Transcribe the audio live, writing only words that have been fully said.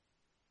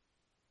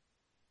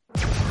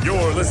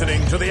You're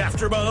listening to the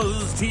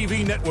AfterBuzz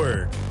TV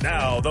Network,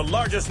 now the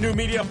largest new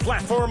media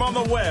platform on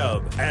the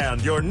web, and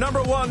your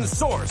number one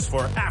source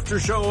for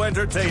after-show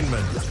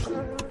entertainment.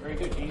 Very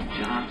good, Keith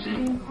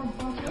Johnson.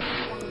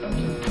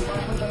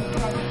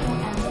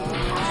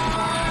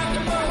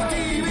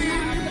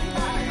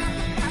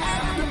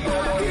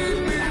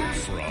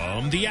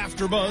 From the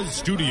AfterBuzz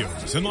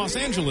Studios in Los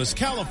Angeles,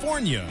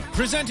 California,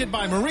 presented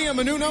by Maria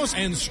Menounos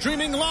and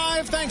streaming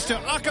live thanks to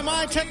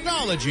Akamai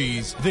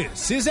Technologies,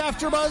 this is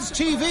AfterBuzz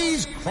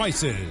TV's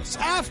Crisis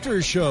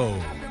After Show.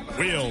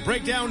 We'll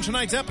break down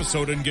tonight's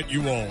episode and get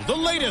you all the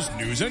latest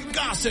news and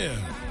gossip.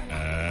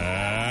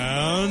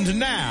 And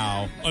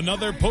now,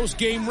 another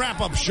post-game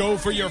wrap-up show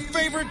for your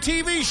favorite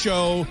TV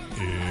show.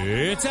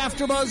 It's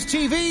AfterBuzz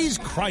TV's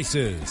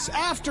Crisis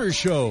After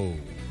Show.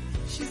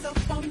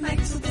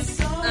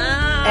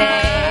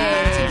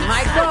 Hey,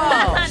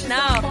 Michael.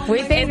 No.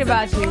 We thinking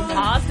about you.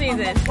 All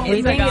season.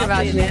 We thinking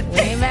about you. We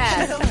ain't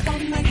mad.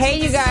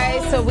 Hey, you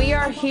guys. So we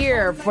are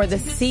here for the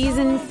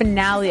season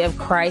finale of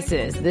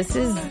Crisis. This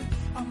is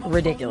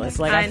ridiculous.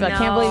 Like, I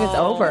can't believe it's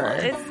over.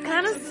 It's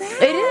kind of sad.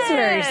 It is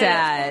very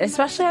sad,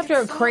 especially after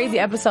a crazy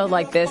episode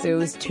like this. It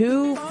was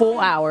 2 full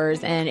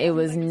hours and it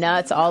was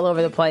nuts all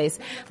over the place.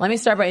 Let me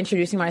start by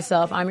introducing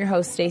myself. I'm your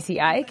host,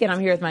 Stacey Ike, and I'm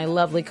here with my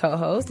lovely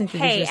co-host.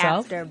 Introduce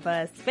yourself. Hey,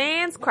 AfterBuzz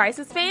fans,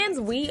 Crisis fans,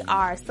 we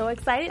are so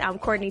excited. I'm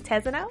Courtney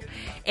Tezano,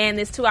 and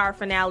this 2-hour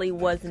finale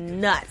was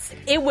nuts.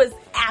 It was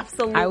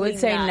absolutely I would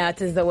say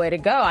nuts is the way to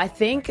go. I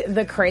think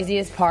the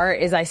craziest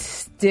part is I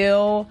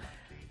still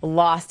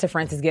lost to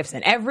Francis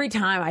Gibson. Every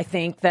time I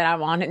think that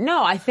I'm on it.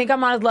 No, I think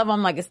I'm on his level.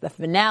 I'm like, it's the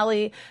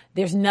finale.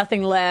 There's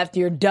nothing left.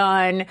 You're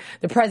done.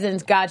 The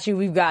president's got you.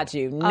 We've got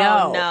you. No.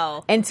 Oh,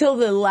 no. Until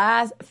the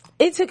last,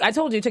 I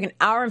told you, it took an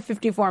hour and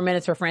 54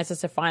 minutes for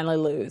Francis to finally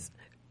lose.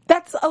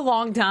 That's a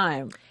long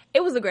time.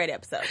 It was a great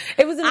episode.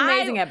 It was an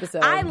amazing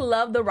episode. I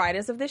love the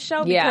writers of this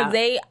show because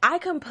I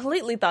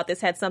completely thought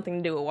this had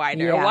something to do with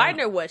Widener. Yeah.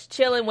 Widener was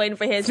chilling, waiting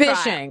for his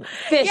fishing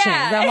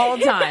the whole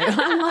time.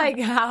 I'm like,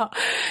 how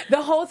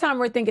the whole time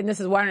we're thinking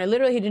this is Widener.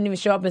 Literally, he didn't even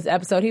show up in this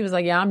episode. He was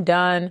like, yeah, I'm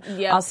done.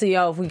 Yep. I'll see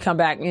you if we come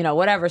back,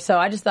 whatever. So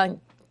I just thought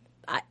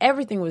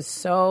everything was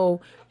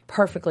so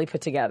perfectly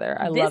put together.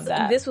 I love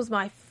that. This was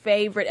my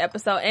favorite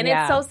episode. And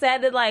it's so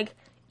sad that,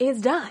 it's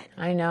done.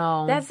 I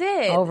know. That's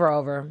it.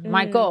 Over.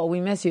 Michael,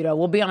 we miss you though.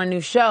 We'll be on a new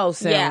show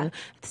soon. Yeah. At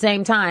the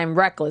same time,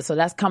 Reckless. So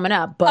that's coming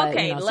up. But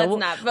okay, let's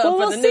not.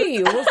 We'll see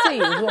you. We'll see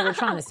you is what we're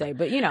trying to say.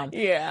 But yeah.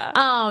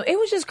 It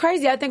was just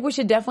crazy. I think we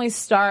should definitely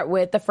start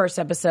with the first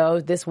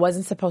episode. This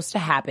wasn't supposed to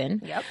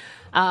happen.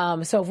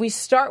 Yep. So if we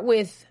start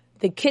with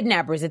the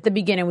kidnappers at the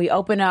beginning, we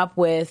open up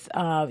with,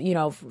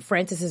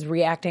 Francis is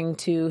reacting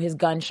to his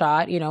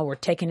gunshot. We're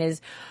taking his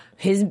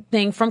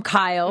thing from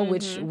Kyle,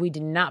 which we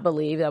did not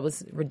believe. That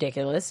was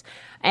ridiculous.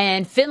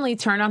 And Finley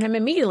turned on him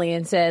immediately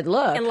and said,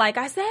 look. And like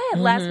I said,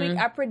 last week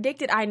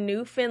I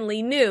knew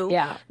Finley knew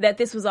that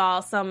this was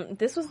all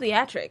this was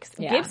theatrics.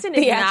 Yeah. Gibson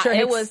is not,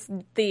 it was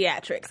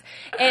theatrics.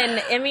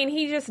 And I mean,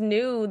 he just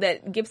knew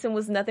that Gibson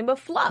was nothing but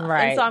fluff.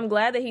 Right. And so I'm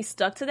glad that he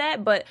stuck to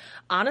that. But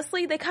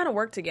honestly, they kind of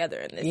worked together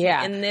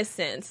in this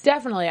sense.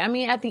 Definitely. I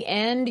mean, at the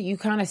end, you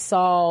kind of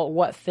saw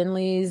what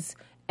Finley's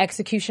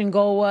execution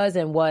goal was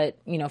and what,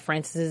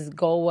 Francis's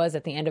goal was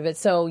at the end of it.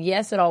 So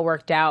yes, it all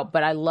worked out,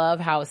 but I love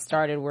how it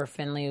started where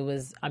Finley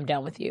was, I'm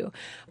done with you.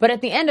 But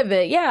at the end of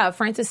it,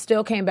 Francis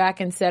still came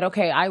back and said,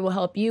 okay, I will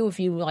help you if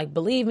you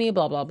believe me,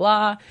 blah, blah,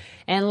 blah.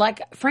 And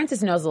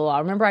Francis knows the law.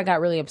 Remember, I got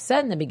really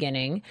upset in the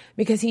beginning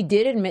because he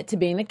did admit to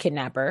being the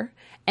kidnapper.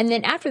 And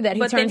then after that,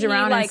 he turns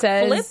around and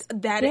says,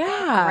 flipped that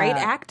great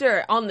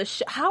actor on the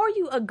show. How are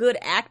you a good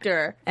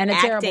actor and a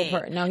acting? terrible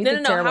person? No, he's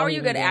a terrible. How are you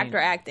a good actor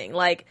acting?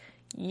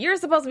 You're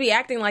supposed to be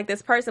acting like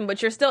this person,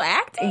 but you're still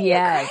acting?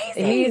 Yes.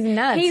 He's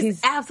nuts.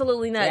 He's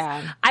absolutely nuts.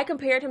 Yeah. I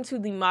compared him to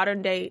the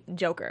modern day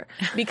Joker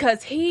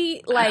because he's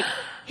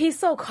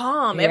so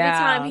calm every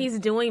time he's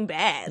doing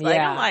bad.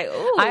 I'm like,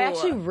 ooh. I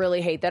actually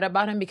really hate that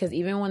about him because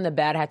even when the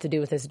bad had to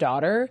do with his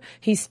daughter,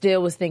 he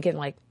still was thinking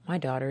my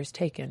daughter is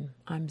taken.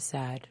 I'm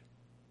sad.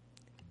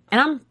 And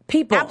I'm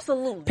people.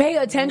 Absolutely. Pay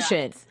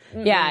attention.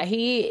 Mm-hmm. Yeah,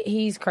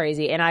 he's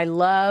crazy. And I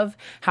love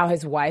how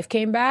his wife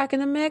came back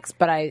in the mix,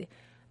 but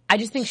I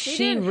just think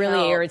she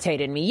really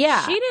irritated me.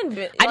 Yeah. She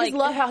didn't. I just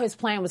love how his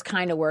plan was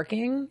kind of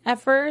working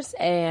at first,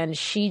 and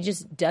she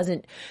just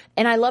doesn't.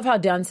 And I love how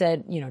Dunn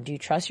said, do you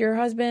trust your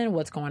husband?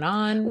 What's going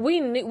on?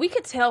 We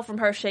could tell from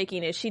her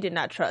shakiness she did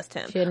not trust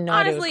him. She had no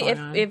Honestly, idea what was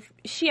going on. if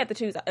she had to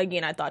choose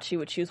again, I thought she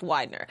would choose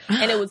Widener,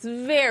 and it was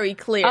very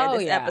clear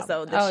this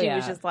episode that she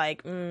was just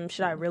like,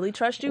 should I really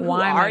trust you? Why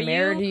Who am are I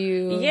married to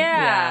you?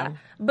 Yeah.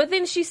 But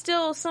then she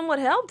still somewhat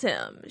helped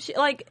him. She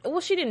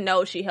didn't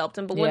know she helped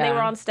him, but when they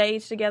were on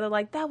stage together,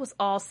 that was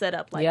all set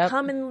up.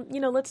 Come and,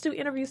 let's do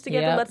interviews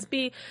together. Yep. Let's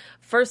be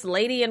first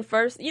lady and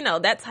first,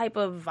 that type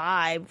of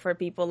vibe for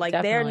people.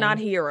 They're not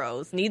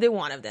heroes, neither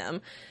one of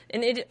them.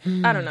 And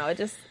I don't know, it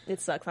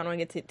sucks. I don't want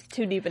to get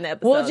too deep in the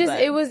episode. Well,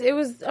 it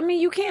was, I mean,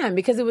 you can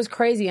because it was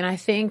crazy. And I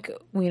think,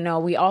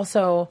 we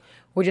also,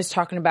 were just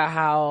talking about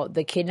how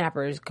the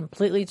kidnappers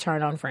completely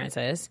turned on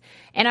Frances.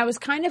 And I was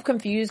kind of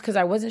confused because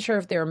I wasn't sure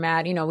if they were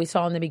mad. You know, we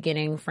saw in the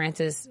beginning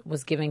Frances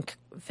was giving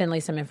Finley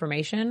some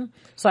information.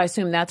 So I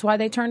assume that's why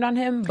they turned on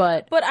him.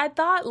 But I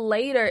thought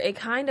later it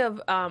kind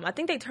of, I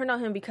think they turned on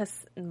him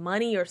because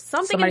money or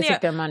something. Somebody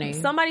took their money.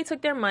 Somebody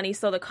took their money.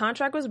 So the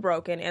contract was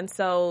broken. And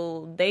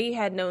so they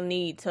had no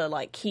need to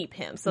like keep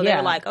him. So they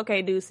were like,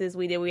 okay, deuces,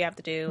 we did what we have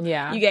to do.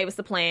 Yeah. You gave us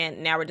the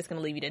plan. Now we're just going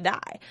to leave you to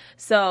die.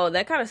 So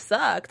that kind of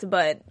sucked.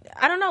 But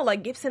I don't know.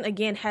 Like Gibson,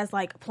 again, has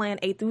like plan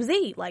A through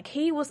Z. Like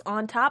he was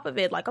on top of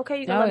it. Like, okay,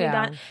 you're going to let me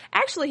die.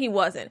 Actually, he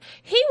wasn't.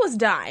 He was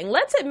dying.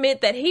 Let's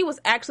admit that he was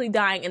actually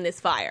dying in this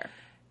fire.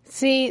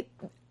 See,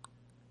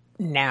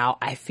 now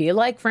I feel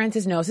like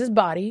Francis knows his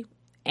body.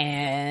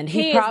 And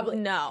he probably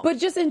no, but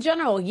just in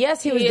general,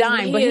 yes, he was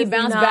dying, but he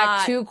bounced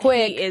back too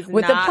quick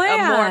with the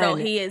plan. Immortal.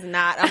 He is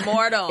not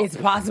immortal. It's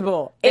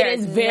possible. It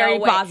is very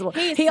possible.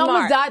 He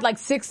almost died like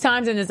 6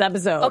 times in this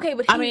episode. Okay,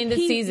 but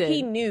this season,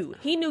 he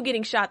knew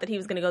getting shot that he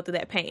was going to go through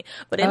that pain.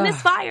 But in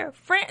this fire,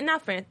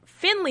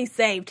 Finley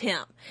saved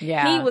him.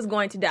 Yeah, he was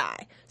going to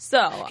die.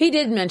 So he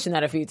did mention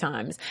that a few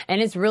times,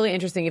 and it's really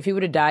interesting. If he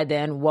would have died,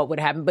 then what would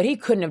happen? But he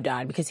couldn't have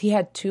died because he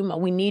had too much.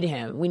 We need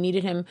him. We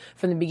needed him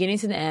from the beginning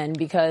to the end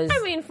because.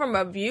 From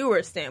a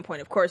viewer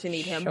standpoint, of course you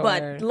need him,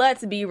 but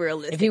let's be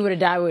realistic. If he would have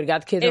died, we would have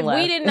got the kids and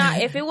left. We did not,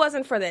 if it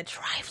wasn't for that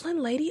trifling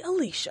lady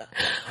Alicia,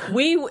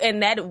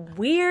 and that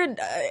weird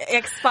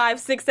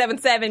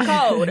X5677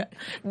 code,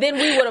 then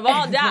we would have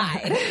all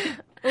died.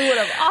 We would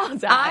have all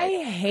died.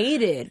 I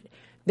hated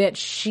that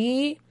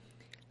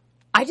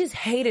I just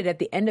hated at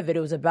the end of it.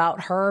 It was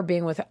about her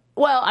being with her.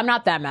 Well, I'm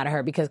not that mad at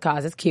her because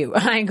Kaz is cute.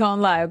 I ain't gonna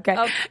lie,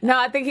 okay? No,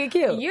 I think he's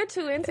cute. You're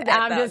too into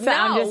that. I'm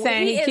just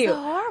saying he's cute.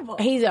 Horrible.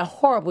 He's a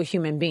horrible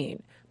human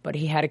being, but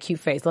he had a cute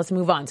face. Let's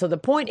move on. So the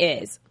point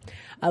is,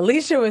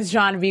 Alicia was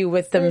trying to be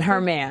with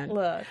her man.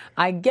 Look.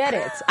 I get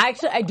it.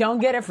 Actually, I don't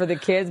get it for the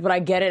kids, but I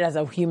get it as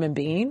a human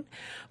being.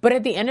 But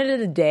at the end of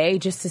the day,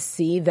 just to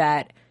see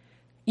that.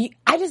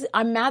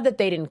 I'm mad that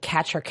they didn't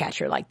catch her,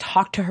 like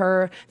talk to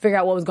her, figure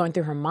out what was going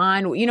through her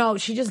mind. You know,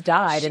 she just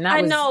died, and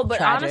that was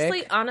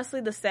tragic.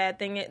 honestly, the sad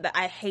thing is that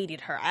I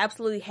hated her. I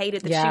absolutely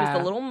hated that she was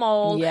the little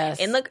mole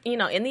in the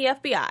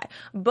FBI.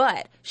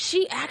 But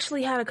she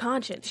actually had a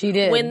conscience. She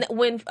did.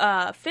 When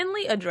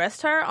Finley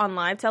addressed her on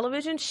live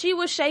television, she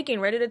was shaking,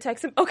 ready to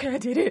text him. Okay, I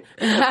did it.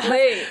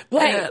 Please,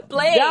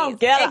 don't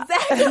get her.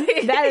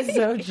 Exactly. That is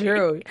so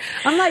true.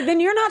 I'm like,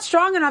 then you're not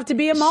strong enough to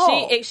be a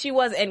mole. She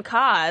was in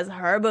Kaz,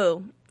 her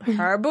boo.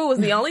 Her boo was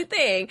the only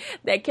thing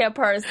that kept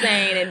her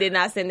sane and did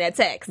not send that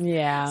text.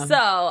 Yeah. So,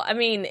 I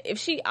mean,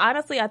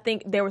 I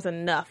think there was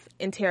enough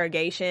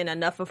interrogation,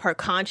 enough of her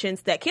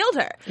conscience that killed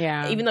her.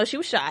 Yeah. Even though she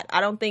was shot, I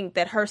don't think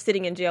that her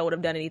sitting in jail would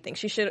have done anything.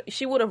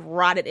 She would have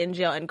rotted in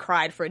jail and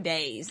cried for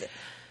days.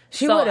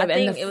 She would have.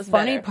 And the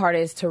funny part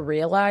is to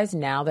realize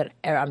now that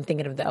I'm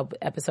thinking of the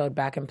episode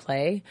back in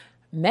play,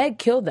 Meg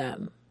killed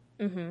them.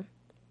 Mm-hmm.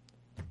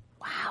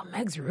 Wow,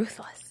 Meg's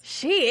ruthless.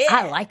 She is.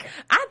 I like her.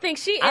 I think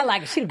she is. I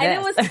like her. She's the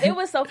best. And it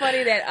was so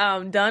funny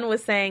that Dunn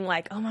was saying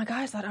like, oh my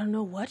gosh, I don't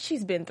know what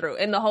she's been through.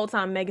 And the whole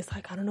time Meg is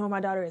like, I don't know where my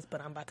daughter is, but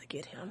I'm about to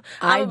get him.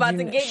 I'm about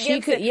to get Gibson.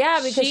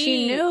 Because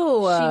she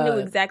knew. She knew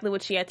exactly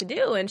what she had to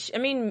do.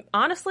 And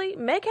honestly,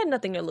 Meg had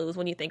nothing to lose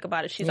when you think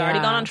about it. She's already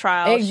gone on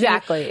trial.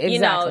 Exactly.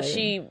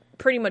 She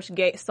pretty much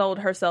sold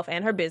herself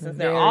and her business.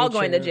 They're all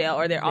going to jail,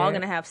 or they're all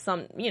going to have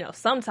some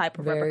type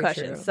of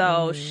repercussions.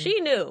 So she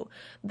knew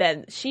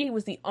that she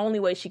was the only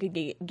way she could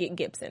get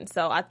Gibson.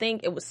 So I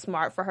think it was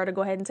smart for her to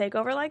go ahead and take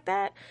over like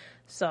that.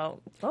 So,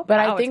 but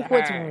I think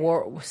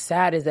what's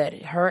sad is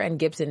that her and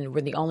Gibson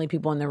were the only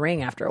people in the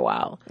ring after a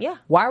while. Yeah.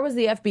 Why was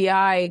the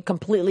FBI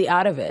completely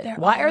out of it?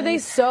 Why are they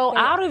so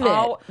out of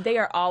it? They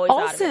are always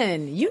out of it.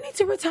 Olsen, you need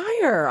to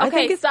retire.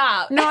 Okay,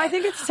 stop. No, I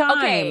think it's time.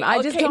 Okay,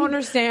 I just don't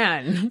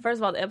understand.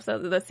 First of all,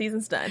 the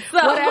season's done.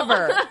 So.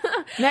 Whatever.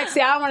 Next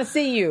year, I want to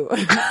see you.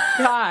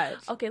 Gosh.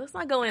 Okay, let's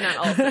not go in on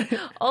Olsen.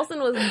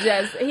 Olsen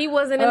he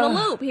wasn't in the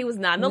loop. He was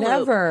not in the loop.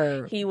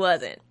 Never. He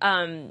wasn't.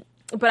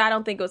 But I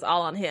don't think it was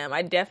all on him.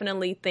 I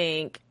definitely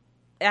think.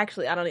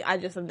 Actually, I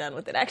just am done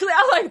with it. Actually,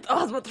 I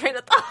lost my train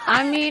of thought.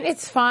 I mean,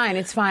 it's fine.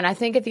 It's fine. I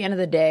think at the end of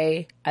the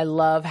day, I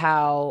love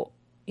how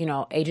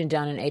Agent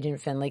Dunn and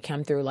Agent Finley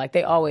come through like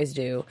they always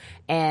do,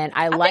 and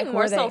I like think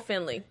more so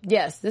Finley.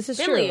 Yes, this is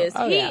Finley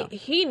true.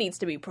 Is he needs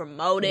to be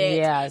promoted.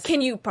 Yes.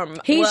 Can you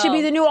promote? He should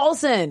be the new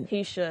Olsen.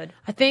 He should.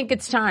 I think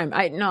it's time.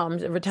 I'm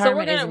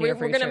retirement. So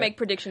we're gonna make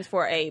predictions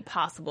for a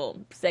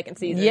possible second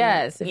season.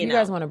 Yes, if you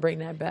guys want to bring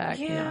that back.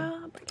 Yeah,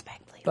 bring it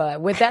back.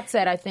 But with that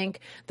said, I think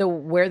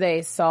where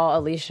they saw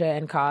Alicia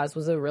and Kaz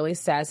was a really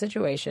sad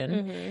situation.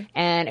 Mm-hmm.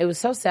 And it was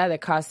so sad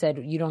that Kaz said,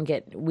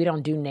 we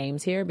don't do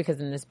names here because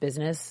in this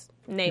business,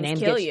 names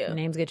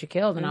get you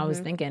killed. And I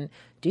was thinking,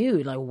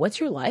 dude, like, what's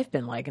your life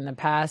been like in the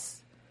past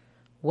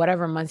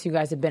whatever months you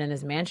guys have been in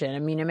this mansion? I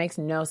mean, it makes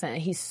no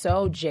sense. He's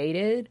so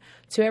jaded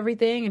to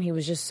everything, and he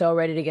was just so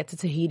ready to get to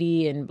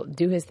Tahiti and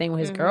do his thing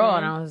with his girl.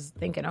 And I was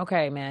thinking,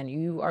 okay, man,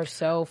 you are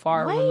so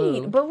far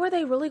removed. But were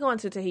they really going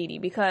to Tahiti?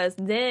 Because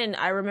then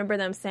I remember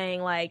them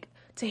saying, like,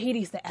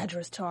 Tahiti's the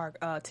address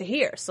to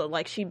here. So,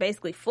 like, she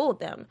basically fooled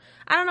them.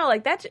 I don't know,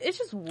 like, it's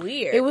just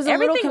weird. It was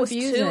Everything was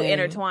too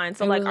intertwined.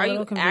 So, like, are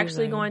you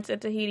actually going to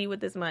Tahiti with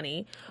this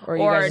money?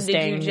 Or did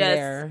you just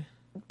there?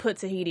 Put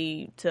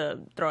Tahiti to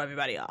throw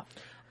everybody off?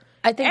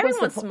 I think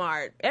everyone's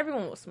smart.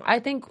 Everyone was smart.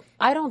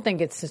 I don't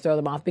think it's to throw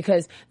them off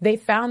because they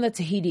found the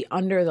Tahiti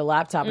under the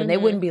laptop and they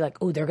wouldn't be like,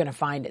 oh, they're going to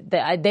find it.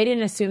 They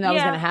didn't assume that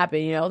was going to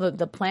happen. You know,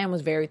 the plan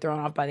was very thrown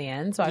off by the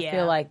end. So I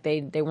feel like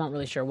they weren't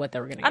really sure what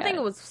they were going to get. I think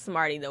it was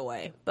smart either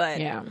way.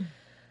 But yeah.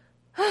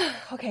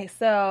 Okay,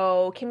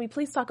 so can we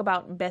please talk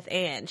about Beth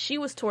Ann? She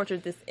was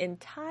tortured this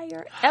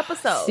entire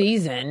episode.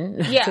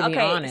 Season. Yeah, to be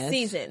honest.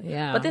 Season.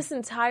 Yeah. But this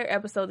entire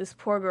episode, this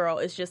poor girl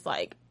is just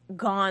like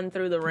gone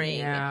through the ring.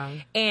 Yeah.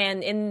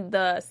 And in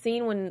the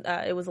scene when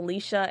it was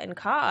Alicia and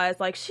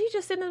Kaz, like, she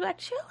just sitting in the back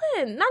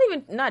chilling.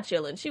 Not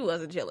chilling. She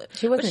wasn't chilling.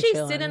 But she's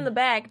sitting in the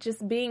back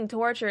just being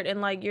tortured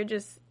and, like, you're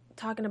just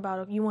talking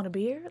about, you want a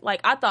beer?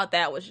 Like, I thought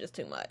that was just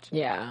too much.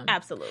 Yeah.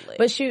 Absolutely.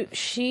 But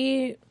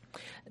she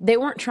they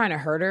weren't trying to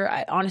hurt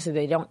her. Honestly,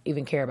 they don't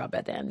even care about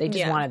Beth Ann. They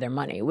just wanted their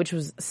money, which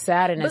was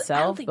sad in itself.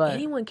 I don't think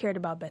anyone cared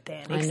about Beth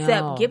Ann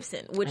except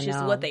Gibson, which is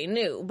what they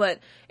knew. But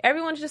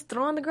everyone's just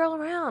throwing the girl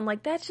around.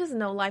 Like, that's just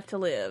no life to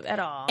live at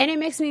all. And it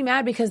makes me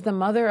mad because the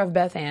mother of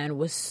Beth Ann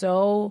was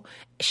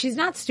she's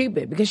not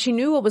stupid because she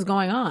knew what was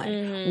going on.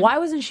 Mm-hmm. Why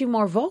wasn't she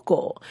more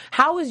vocal?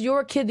 How is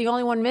your kid the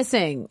only one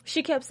missing?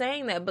 She kept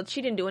saying that, but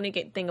she didn't do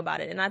anything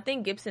about it. And I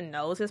think Gibson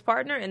knows his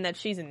partner and that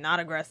she's not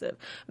aggressive.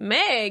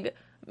 Meg,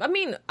 I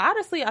mean,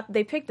 honestly,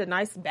 they picked a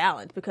nice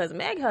balance because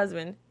Meg's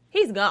husband,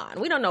 he's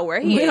gone. We don't know where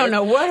he is. We don't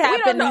know what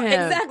happened to him.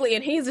 Exactly,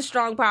 and he's a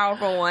strong,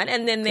 powerful one.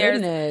 And then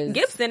there's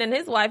Gibson, and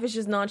his wife is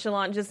just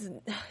nonchalant, just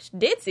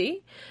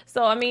ditzy.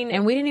 So, I mean...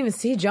 And we didn't even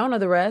see Jonah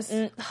the rest.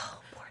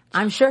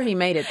 I'm sure he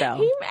made it, though.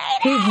 He made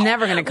it! He's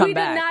never going to come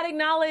back. We did not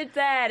acknowledge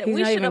that. He's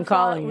not even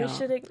calling you.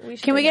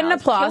 Can we get an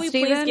applause,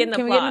 Stephen?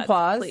 Can we get an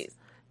applause? Please.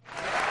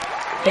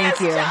 Thank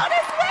you.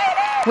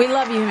 We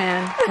love you,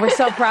 man. We're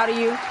so proud of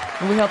you.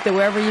 And we hope that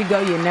wherever you go,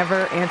 you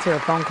never answer a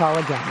phone call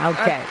again.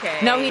 Okay.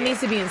 No, he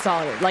needs to be in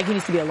solitude. Like, he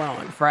needs to be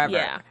alone forever.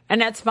 Yeah. And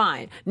that's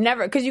fine.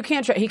 Never. Because you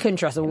can't he couldn't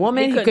trust a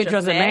woman. He couldn't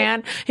trust a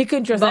man. He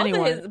couldn't trust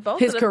anyone.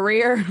 His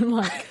career.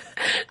 Like,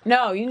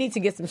 no, you need to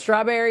get some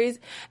strawberries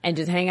and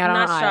just hang out on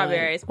an island. Not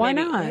strawberries. Why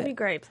not? Maybe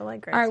grapes. I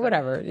like grapes. All right,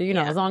 whatever. You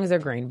know, as long as they're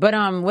green. But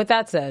with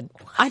that said,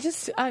 I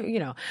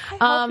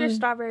hope your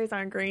strawberries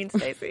aren't green,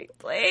 Stacey.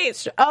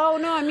 Please. Oh,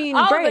 no, I mean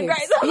grapes. The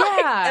grapes.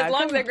 Yeah. As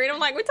long as they're green. I'm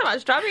like, we're talking about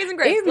strawberries and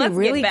grapes. It'd be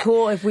really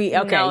cool if we...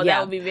 Okay, no,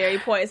 that would be very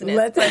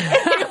poisonous.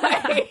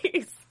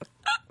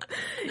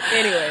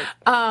 Anyways.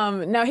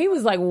 No, he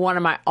was like one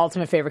of my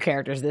ultimate favorite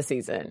characters this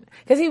season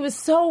because he was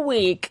so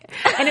weak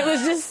and it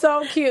was just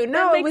so cute.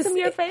 No, it was him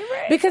your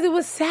favorite because it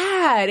was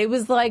sad. It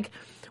was like,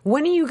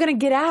 when are you going to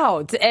get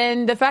out?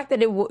 And the fact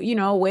that it,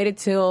 waited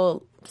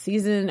till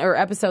season or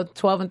episode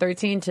 12 and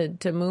 13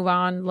 to move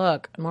on.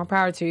 Look, more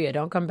power to you.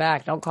 Don't come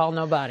back. Don't call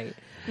nobody.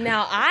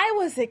 Now, I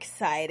was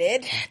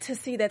excited to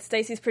see that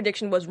Stacey's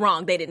prediction was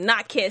wrong. They did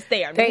not kiss.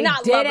 They are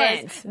not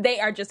lovers.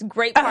 They are just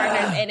great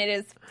partners, and it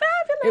is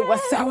fabulous. It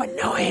was so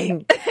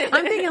annoying.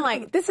 I'm thinking,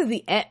 like, this is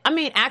the end. I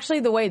mean,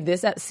 actually, the way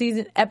this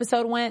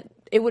episode went,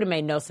 it would have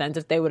made no sense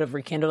if they would have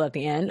rekindled at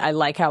the end. I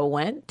like how it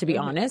went, to be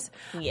honest.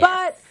 Yes.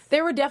 But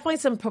there were definitely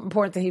some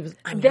points that he was,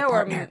 your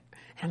partner.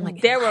 I'm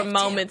like, there were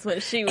moments when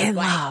she was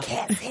like,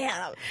 kiss him.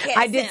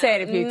 I did say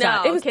it a few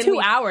times. It was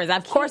 2 hours.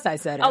 Of course I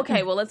said it.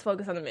 Okay, well, let's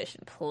focus on the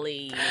mission,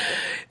 please.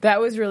 That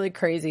was really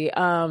crazy.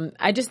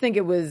 I just think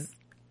it was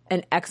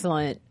an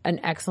excellent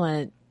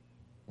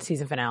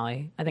season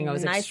finale. I think I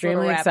was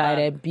extremely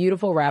excited.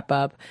 Beautiful wrap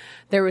up.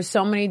 There were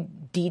so many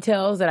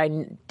details that I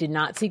did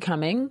not see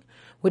coming,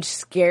 which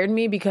scared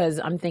me because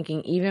I'm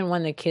thinking even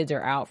when the kids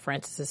are out,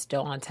 Francis is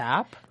still on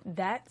tap.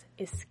 That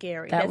is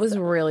scary. That was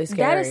really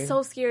scary. That is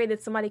so scary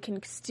that somebody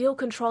can still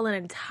control an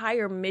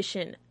entire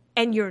mission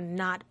and you're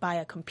not by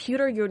a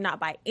computer, you're not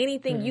by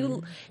anything.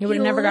 You would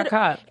have never got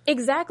caught.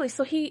 Exactly.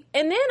 So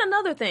and then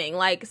another thing,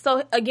 like,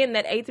 so again,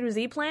 that A through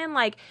Z plan,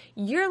 like,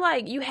 you're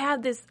like, you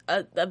have this,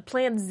 a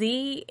plan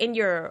Z in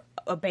your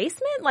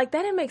basement? Like,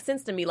 that didn't make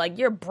sense to me. Like,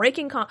 you're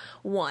breaking,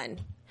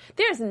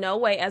 there's no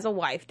way as a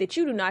wife that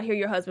you do not hear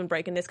your husband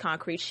breaking this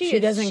concrete. She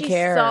doesn't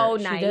care. So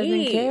naive. She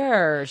doesn't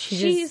care.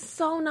 She's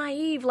so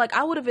naive. Like,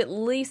 I would have at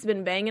least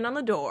been banging on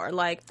the door.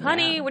 Like,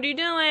 honey, what are you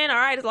doing? All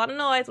right, there's a lot of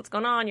noise. What's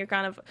going on? You're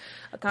kind of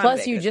a convict.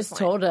 Plus, you just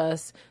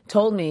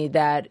told me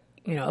that,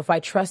 if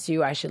I trust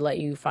you, I should let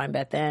you find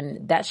Beth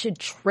Ann. That should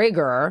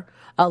trigger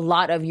a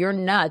lot of your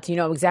nuts. You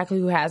know exactly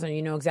who has them.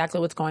 You know exactly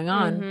what's going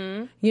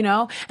on.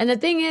 Mm-hmm. And the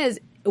thing is,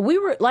 we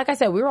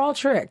were all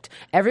tricked.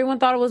 Everyone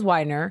thought it was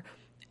Widener.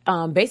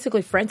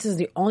 Basically, Francis is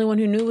the only one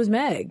who knew it was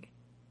Meg.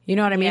 You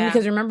know what I mean?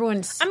 Because remember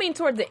when...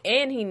 towards the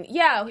end, he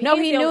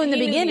knew in the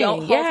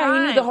beginning. He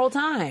knew the whole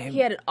time. He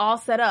had it all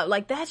set up.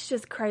 Like, that's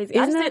just crazy.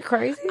 Isn't that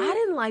crazy? I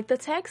didn't like the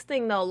text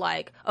thing, though.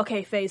 Like,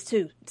 okay, phase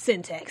 2,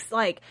 send text.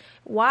 Like,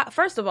 why?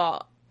 First of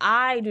all,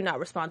 I do not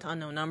respond to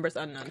unknown numbers,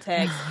 unknown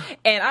texts,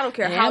 and I don't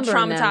care how Amber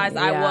traumatized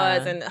I yeah.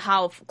 was and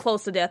how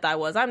close to death I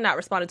was. I'm not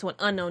responding to an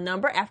unknown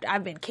number after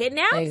I've been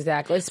kidnapped.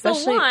 Exactly.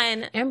 Especially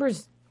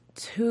Amber's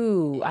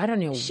too. I don't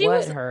know She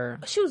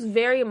was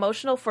very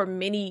emotional for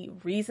many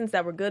reasons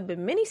that were good, but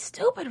many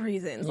stupid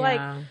reasons. Yeah. Like,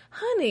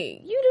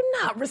 honey, you do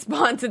not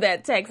respond to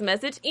that text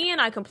message, and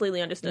I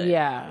completely understood.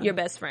 Your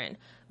best friend.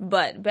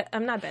 But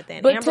I'm not Beth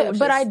Ann.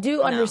 But I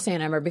do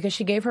understand Amber because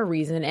she gave her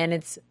reason, and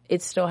it's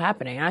still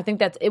happening. And I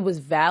think it was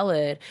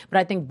valid, but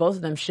I think both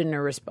of them shouldn't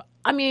have responded.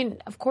 I mean,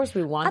 of course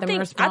we want them to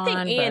respond.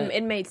 I think Ian,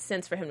 it made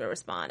sense for him to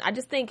respond. I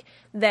just think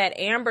that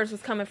Amber's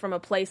was coming from a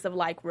place of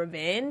like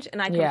revenge, and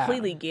I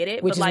completely get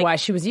it. Which is why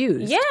she was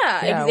used.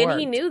 And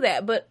he knew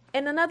that.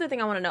 And another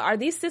thing I want to know, are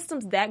these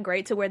systems that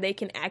great to where they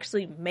can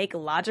actually make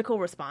logical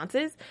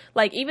responses?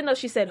 Like, even though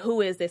she said,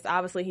 "Who is this?"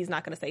 Obviously, he's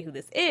not going to say who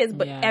this is,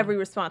 but every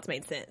response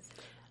made sense.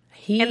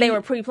 And they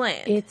were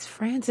pre-planned. It's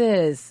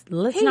Francis.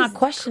 Let's not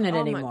question it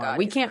anymore. God,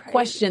 we can't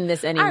question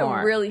this anymore.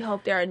 I really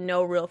hope there are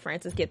no real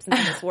Francis Gibsons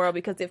in this world,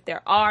 because if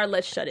there are,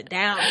 let's shut it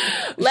down.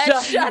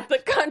 Let's shut the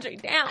country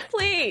down,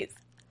 please.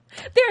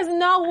 There's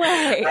no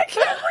way. I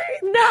can't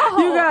breathe. No.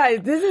 You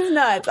guys, this is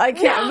nuts. I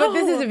can't. No. But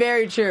this is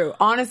very true.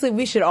 Honestly,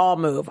 we should all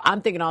move.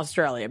 I'm thinking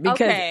Australia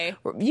because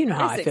you know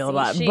how I feel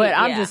about it. But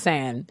I'm just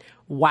saying,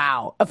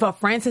 wow. If a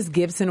Francis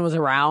Gibson was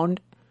around...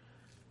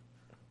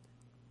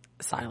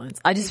 Silence.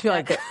 I just feel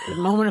like the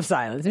moment of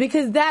silence,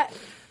 because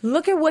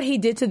look at what he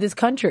did to this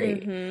country.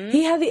 Mm-hmm.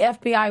 He had the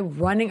FBI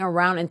running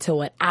around until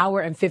 1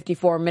 hour and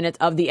 54 minutes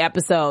of the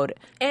episode.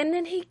 And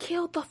then he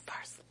killed the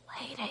first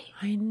lady.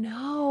 I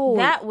know.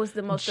 That was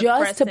the most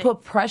just to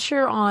put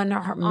pressure on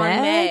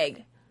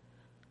Meg.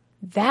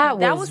 That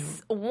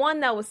was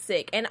one that was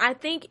sick. And I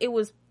think it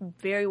was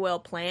very well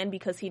planned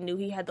because he knew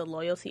he had the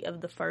loyalty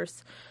of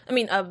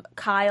of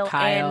Kyle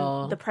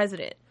and the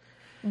president.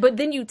 But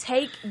then you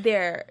take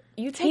the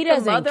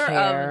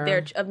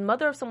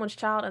mother of someone's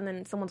child and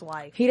then someone's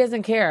wife. He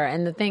doesn't care.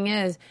 And the thing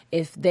is,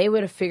 if they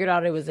would have figured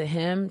out it was to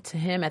him,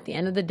 at the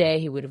end of the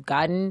day, he would have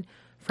gotten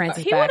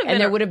Francis back,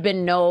 and there would have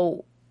been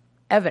no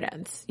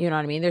evidence. You know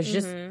what I mean?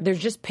 There's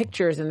just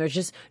pictures, and there's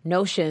just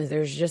notions,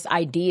 there's just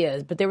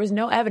ideas, but there was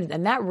no evidence.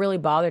 And that really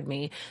bothered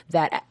me,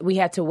 that we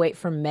had to wait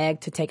for Meg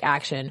to take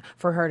action,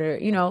 for her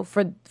to,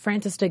 for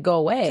Francis to go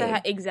away.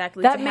 Have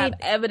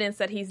evidence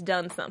that he's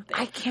done something.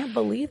 I can't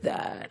believe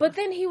that. But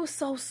then he was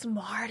so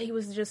smart. He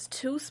was just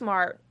too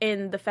smart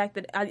in the fact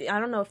that, I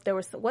don't know if there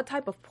was, what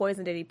type of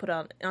poison did he put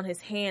on his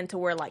hand to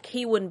where like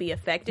he wouldn't be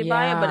affected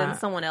by it, but then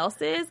someone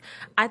else is?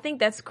 I think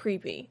that's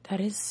creepy.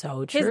 That is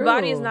so true. His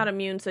body is not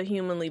immune to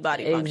humanly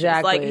body functions.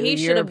 Exactly. Like, he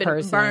should have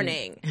been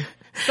burning.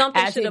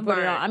 Something should have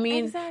burned. I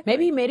mean,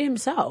 maybe he made it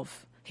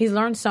himself. He's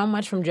learned so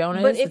much from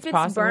Jonas. But if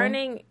it's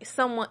burning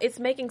someone, it's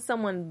making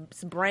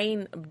someone's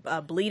brain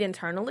bleed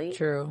internally.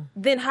 True.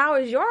 Then how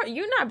is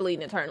you're not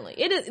bleeding internally?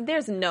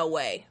 There's no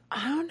way.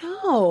 I don't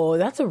know.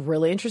 That's a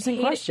really interesting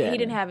question. He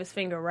didn't have his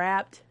finger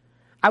wrapped.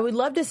 I would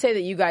love to say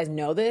that you guys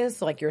know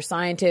this, like you're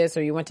scientists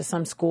or you went to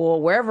some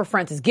school, wherever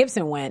Francis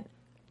Gibson went.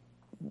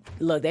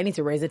 Look, they need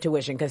to raise the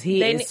tuition because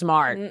he is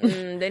smart.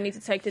 They need to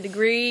take the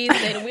degrees.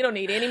 We don't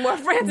need any more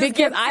Francis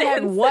Because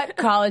Gibsons. What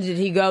college did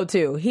he go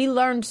to? He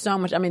learned so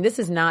much. I mean, this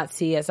is not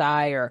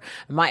CSI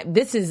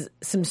this is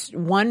some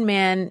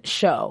one-man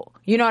show.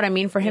 You know what I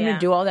mean? For him to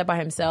do all that by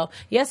himself.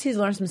 Yes, he's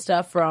learned some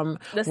stuff from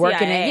the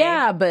working CIA.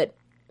 Yeah, but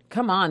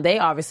come on, they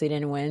obviously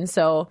didn't win.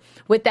 So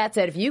with that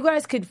said, if you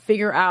guys could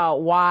figure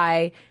out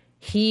why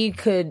he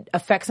could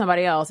affect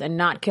somebody else and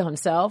not kill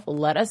himself,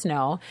 let us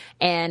know.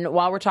 And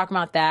while we're talking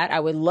about that, I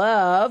would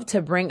love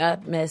to bring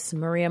up Miss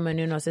Maria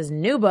Menounos'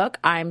 new book.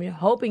 I'm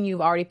hoping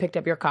you've already picked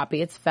up your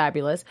copy. It's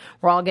fabulous.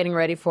 We're all getting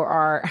ready for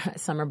our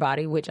summer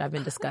body, which I've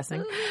been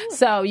discussing.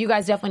 So you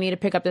guys definitely need to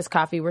pick up this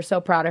copy. We're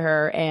so proud of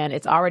her, and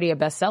it's already a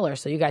bestseller.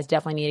 So you guys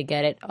definitely need to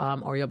get it,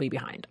 or you'll be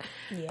behind.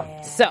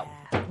 Yeah. So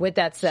with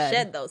that said,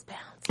 shed those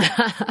pounds.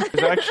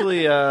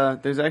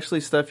 There's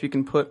actually stuff you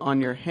can put on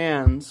your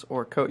hands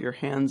or coat your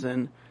hands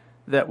in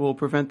that will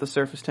prevent the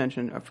surface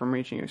tension from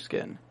reaching your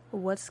skin.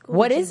 What school?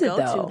 What is it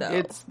though?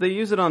 They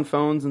use it on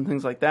phones and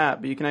things like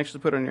that, but you can actually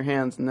put it on your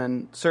hands, and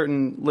then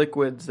certain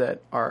liquids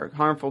that are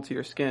harmful to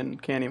your skin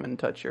can't even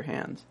touch your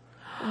hands.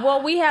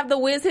 Well, we have the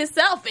Wiz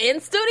himself in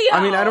studio.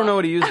 I mean, I don't know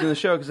what he used in the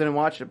show because I didn't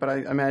watch it, but I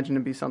imagine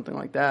it'd be something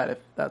like that if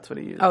that's what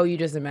he used. Oh, you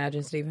just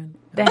imagine, Stephen?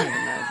 Dang.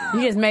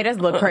 You just made us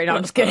look crazy. No,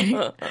 I'm just kidding.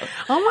 Oh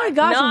my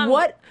gosh,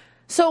 what?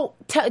 So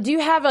do you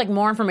have like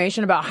more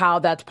information about how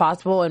that's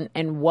possible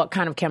and what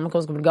kind of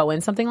chemicals would go in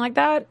something like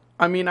that?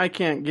 I mean, I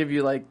can't give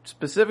you like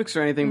specifics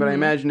or anything, but I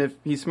imagine if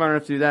he's smart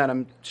enough to do that,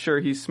 I'm sure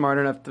he's smart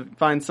enough to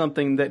find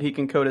something that he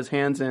can coat his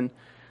hands in.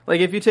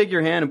 Like if you take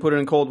your hand and put it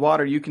in cold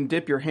water, you can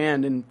dip your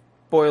hand in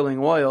boiling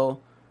oil,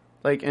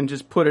 like, and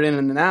just put it in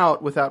and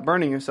out without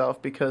burning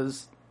yourself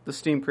because the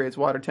steam creates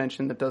water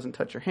tension that doesn't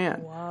touch your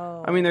hand.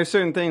 Whoa. I mean, there's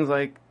certain things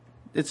like,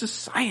 it's just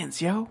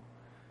science, yo.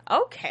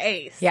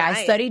 Okay. Science. Yeah,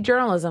 I studied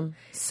journalism,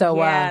 so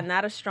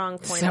not a strong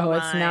point. So of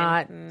it's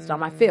mine. not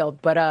my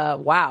field, but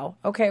wow.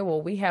 Okay,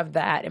 well we have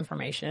that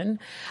information.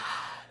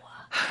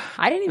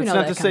 I didn't even It's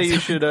know not that. to say you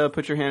should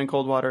put your hand in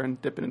cold water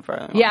and dip it in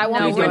fire. Yeah, I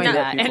won't be doing not-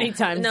 that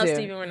anytime No, soon.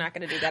 Steven, we're not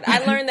going to do that.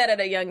 I learned that at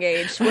a young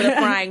age with a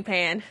frying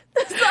pan.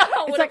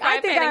 It's like,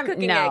 I think I'm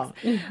cooking no,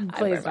 eggs.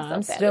 please don't.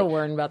 I'm badly. still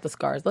worrying about the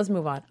scars. Let's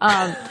move on.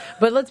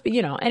 But let's be,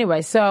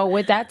 anyway. So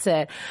with that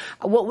said,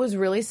 what was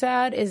really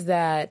sad is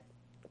that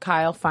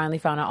Kyle finally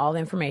found out all the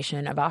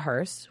information about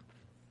Hearst.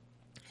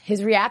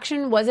 His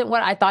reaction wasn't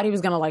what I thought he was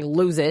going to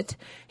lose it.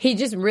 He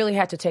just really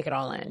had to take it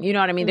all in. You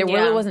know what I mean? There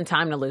really wasn't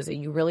time to lose it.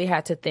 You really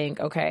had to think,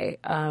 okay,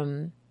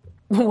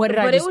 what did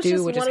I just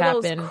do? What just happened? But it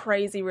was just one of those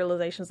crazy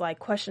realizations, like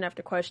question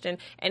after question.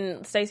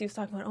 And Stacey was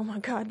talking about, oh my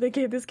God, they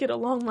gave this kid a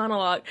long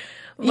monologue.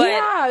 But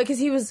yeah, because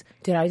he was,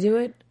 did I do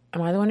it?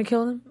 Am I the one who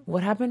killed him?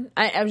 What happened?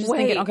 I was just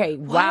thinking, okay,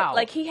 what? wow.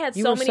 Like, he had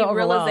You so were many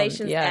overwhelmed.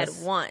 realizations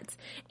Yes. at once.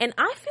 And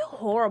I feel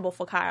horrible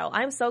for Kyle.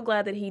 I'm so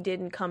glad that he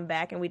didn't come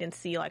back and we didn't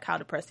see, how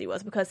depressed he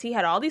was. Because he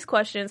had all these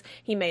questions.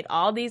 He had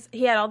all these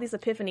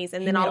epiphanies.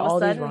 And then all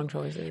of a sudden, these wrong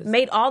choices.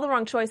 made all the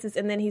wrong choices.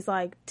 And then he's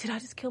like, did I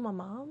just kill my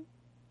mom?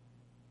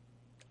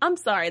 I'm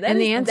sorry. The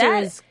answer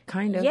is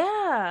kind of.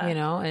 Yeah.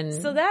 And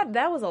so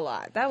that was a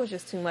lot. That was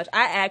just too much.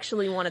 I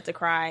actually wanted to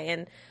cry,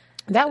 and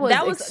that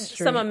was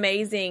some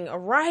amazing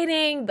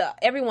writing.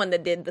 Everyone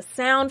that did the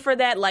sound for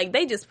that,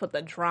 they just put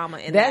the drama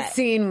in that. That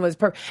scene was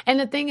perfect.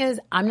 And the thing is,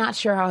 I'm not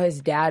sure how his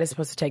dad is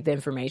supposed to take the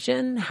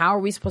information. How are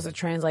we supposed to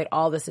translate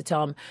all this to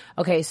tell him,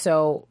 okay,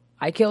 so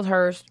I killed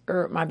Hearst,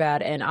 my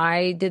bad, and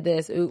I did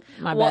this,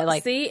 my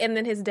bad. See, and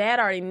then his dad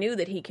already knew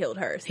that he killed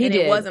Hearst. He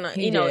did. It wasn't,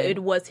 He did. it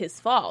was his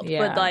fault.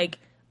 Yeah. But,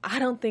 I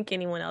don't think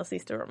anyone else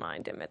needs to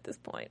remind him at this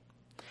point.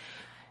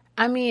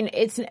 I mean,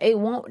 it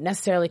won't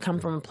necessarily come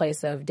from a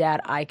place of,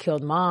 Dad, I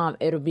killed Mom.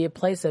 It'll be a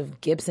place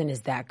of, Gibson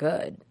is that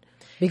good.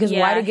 Because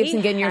why did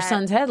Gibson get in your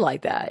son's head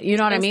like that? You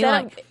know what I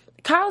mean?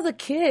 Kyle's a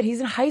kid.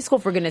 He's in high school,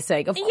 for goodness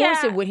sake. Of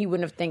course he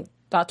wouldn't have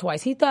thought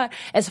twice. He thought,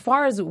 as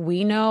far as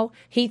we know,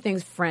 he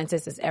thinks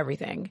Francis is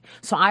everything.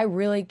 So I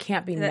really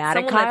can't be mad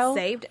at Kyle. That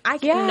saved.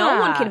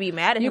 No one can be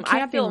mad at him. You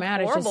can't I feel be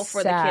mad. horrible it's just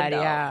for sad, the kid,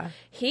 though. Yeah.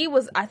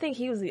 I think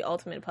he was the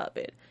ultimate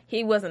puppet.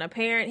 He wasn't a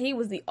parent. He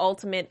was the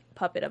ultimate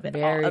puppet of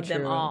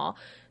them all.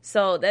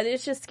 So that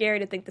it's just scary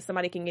to think that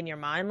somebody can get in your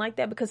mind like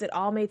that, because it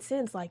all made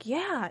sense.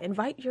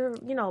 Invite your,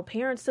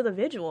 parents to the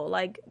vigil.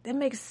 That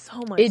makes so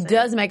much sense. It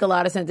does make a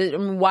lot of sense. I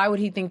mean, why would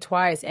he think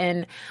twice?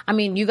 And I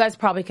mean, you guys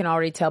probably can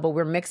already tell, but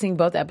we're mixing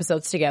both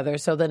episodes together.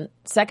 So the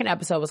second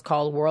episode was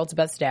called World's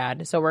Best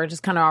Dad. So we're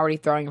just kind of already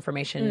throwing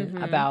information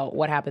about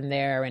what happened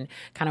there and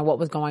kind of what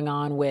was going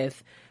on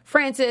with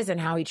Francis and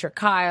how he tricked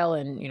Kyle,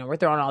 and we're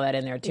throwing all that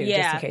in there too,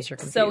 just in case you're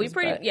confused.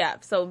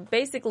 So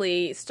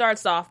basically,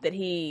 starts off that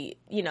he,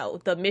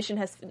 the mission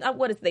has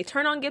they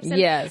turn on Gibson,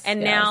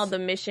 now the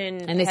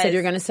mission, and they said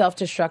you're going to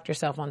self-destruct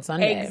yourself on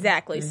Sunday.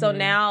 Exactly. So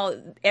now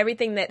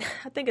everything that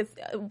I think is,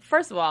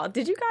 first of all,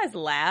 did you guys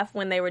laugh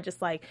when they were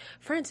just like,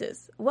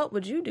 Francis, what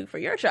would you do for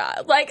your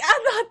child? I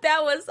thought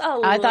that was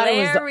hilarious. I thought it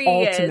was the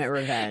ultimate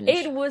revenge.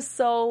 It was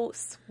so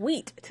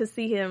sweet to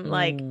see him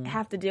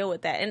have to deal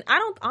with that, and I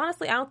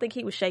don't think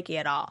he was shaky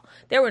at all.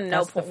 There were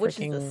no points, which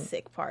is the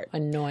sick part,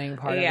 annoying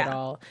part of it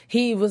all.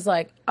 He was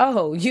like,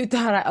 "Oh, you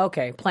thought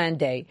okay, Plan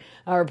D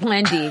or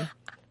Plan D."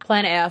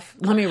 Plan F,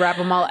 let me wrap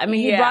them all. I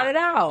mean, he brought it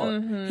out.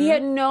 Mm-hmm. He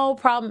had no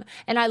problem.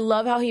 And I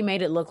love how he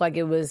made it look like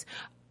it was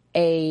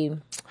a,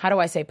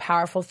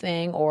 powerful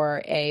thing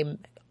or a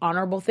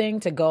honorable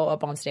thing to go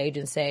up on stage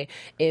and say,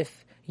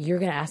 if you're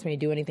going to ask me to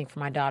do anything for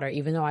my daughter,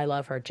 even though I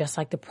love her, just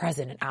like the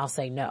president, I'll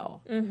say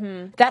no.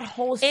 Mm-hmm. That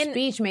whole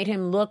speech made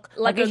him look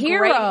like a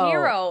hero. Great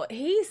hero.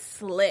 He's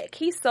slick.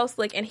 He's so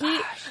slick. And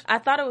I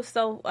thought it was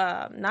so,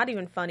 not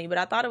even funny, but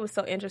I thought it was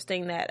so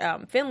interesting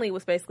that Finley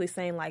was basically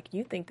saying,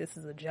 you think this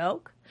is a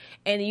joke?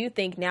 And you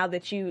think now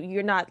that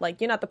you're not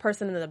the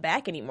person in the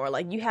back anymore.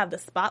 You have the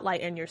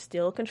spotlight and you're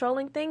still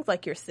controlling things.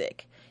 You're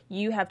sick.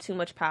 You have too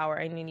much power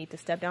and you need to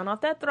step down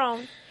off that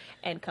throne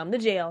and come to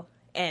jail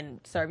and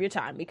serve your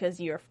time, because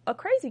you're a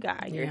crazy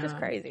guy. You're just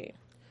crazy.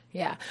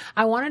 Yeah.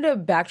 I wanted to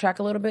backtrack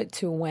a little bit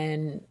to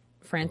when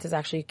Francis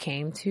actually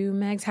came to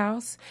Meg's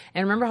house.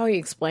 And remember how he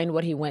explained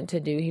what he went to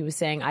do? He was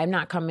saying, I'm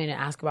not coming to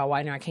ask about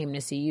Widener. I came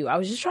to see you. I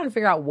was just trying to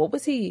figure out what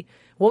did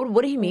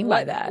he mean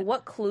by that?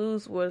 What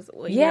clues was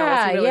he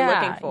really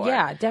looking for?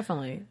 Yeah,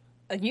 definitely.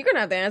 You're going to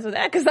have to answer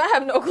that, because I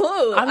have no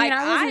clue. I mean,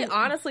 I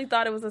honestly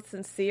thought it was a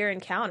sincere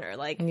encounter.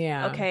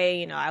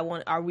 Okay,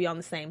 are we on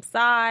the same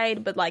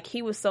side? But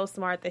he was so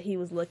smart that he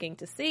was looking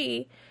to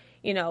see,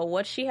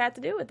 what she had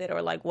to do with it,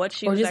 or what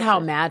she was, or just how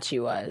mad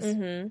she was.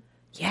 Mm-hmm.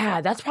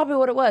 Yeah, that's probably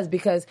what it was,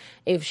 because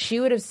if she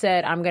would have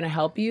said, I'm going to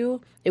help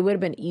you, it would have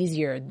been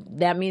easier.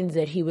 That means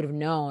that he would have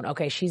known,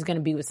 okay, she's going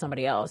to be with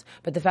somebody else.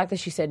 But the fact that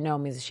she said no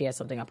means that she had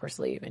something up her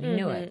sleeve, and he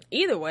knew it.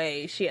 Either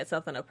way, she had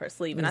something up her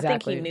sleeve, and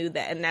exactly. I think he knew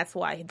that, and that's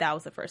why that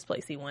was the first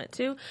place he went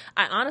to.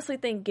 I honestly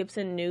think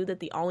Gibson knew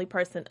that the only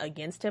person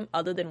against him,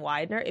 other than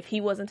Widener, if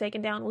he wasn't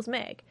taken down, was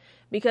Meg.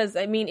 Because,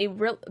 I mean,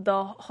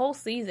 the whole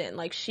season,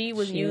 she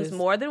was used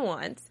more than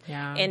once,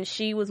 and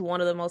she was one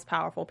of the most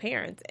powerful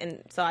parents,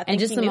 and so I think and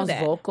just he the knew most that.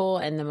 vocal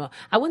and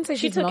I wouldn't say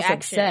she's the most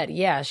upset.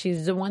 Yeah,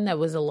 she's the one that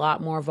was a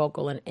lot more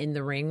vocal in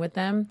the ring with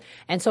them.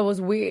 And so it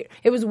was weird.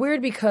 It was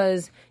weird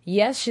because,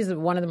 yes, she's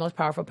one of the most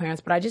powerful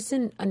parents, but I just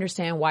didn't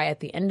understand why at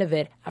the end of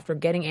it, after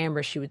getting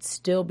Amber, she would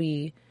still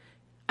be...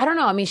 I don't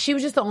know. I mean, she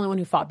was just the only one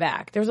who fought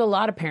back. There was a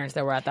lot of parents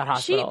that were at that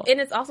hospital. And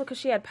it's also because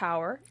she had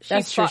power.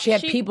 That's true. She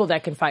had people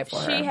that can fight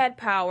for her. She had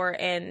power,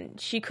 and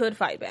she could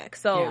fight back.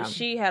 So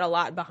she had a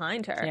lot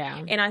behind her.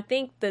 Yeah. And I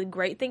think the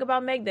great thing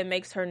about Meg that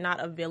makes her not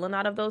a villain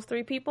out of those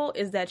three people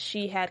is that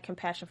she had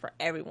compassion for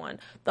everyone.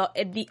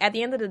 At the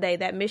end of the day,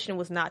 that mission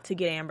was not to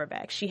get Amber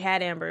back. She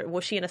had Amber.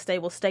 Was she in a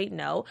stable state?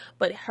 No.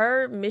 But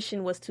her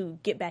mission was to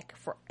get back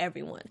for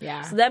everyone.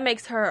 Yeah. So that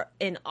makes her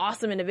an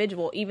awesome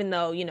individual, even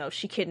though,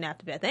 she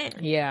kidnapped Beth Ann.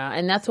 Yeah,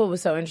 and that's what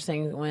was so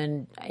interesting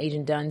when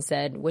Agent Dunn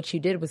said, what you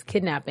did was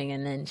kidnapping,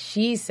 and then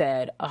she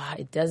said,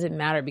 it doesn't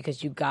matter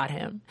because you got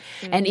him.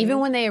 Mm-hmm. And even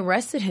when they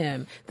arrested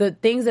him, the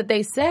things that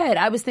they said,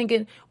 I was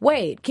thinking,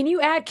 wait, can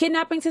you add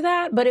kidnapping to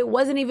that? But it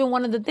wasn't even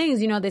one of the things.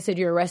 They said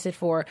you're arrested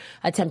for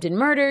attempted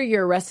murder,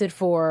 you're arrested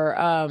for...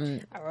 I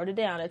wrote it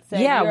down. It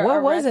said... Yeah,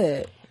 what was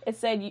it? It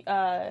said...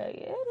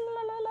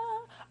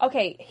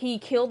 Okay, he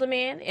killed a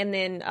man, and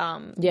then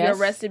you're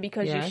arrested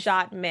because you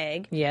shot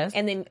Meg. Yes.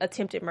 And then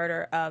attempted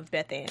murder of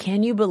Beth Ann.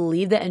 Can you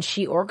believe that? And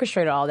she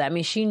orchestrated all that. I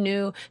mean, she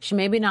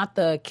maybe not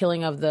the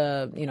killing of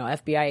the,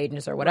 FBI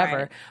agents or whatever,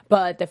 right.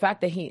 But the fact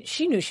that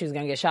she knew she was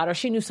going to get shot, or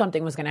she knew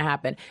something was going to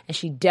happen, and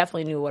she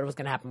definitely knew what was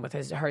going to happen with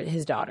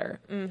his daughter.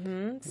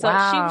 Mm-hmm. So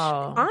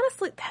wow.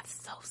 Honestly, that's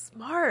so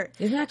smart.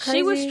 Isn't that crazy?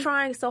 She was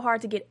trying so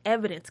hard to get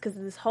evidence, because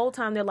this whole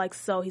time they're like,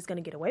 so he's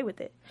going to get away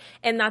with it.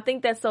 And I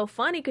think that's so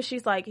funny, because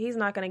she's like, he's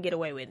not going to get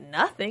away with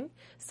nothing.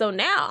 So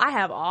now I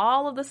have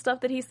all of the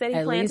stuff that he said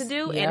he planned to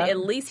do, and at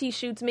least he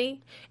shoots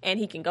me, and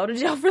he can go to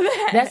jail for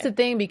that. That's the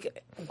thing.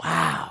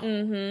 Wow.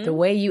 Mm-hmm. The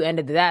way you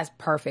ended that's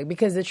perfect.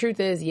 Because the truth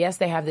is, yes,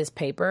 they have this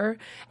paper,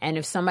 and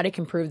if somebody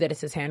can prove that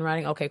it's his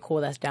handwriting, okay,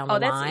 cool, that's down the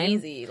line. Oh, that's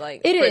easy.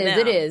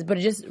 It is. But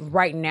just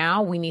right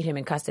now, we need him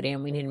in custody,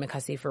 and we need him in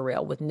custody for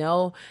real, with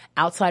no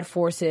outside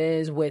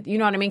forces, with, you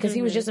know what I mean? Because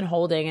he was just in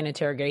holding and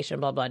interrogation,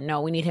 blah, blah.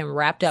 No, we need him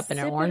wrapped up in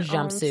an orange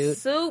jumpsuit.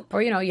 Soup.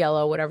 Or,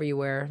 yellow, whatever you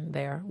wear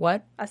there.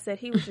 What? I said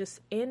he was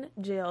just in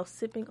jail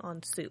sipping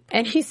on soup.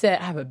 And he said,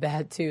 I have a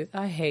bad tooth.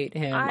 I hate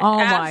him. Oh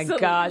my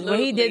gosh. When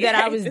he did that,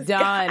 I was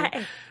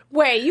done.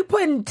 Wait, you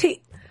putting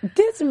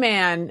this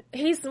man.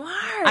 He's smart.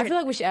 I feel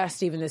like we should ask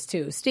Steven this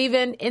too.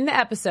 Steven, in the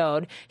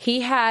episode,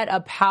 he had a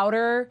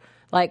powder,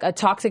 like a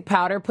toxic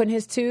powder put in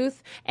his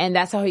tooth, and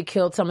that's how he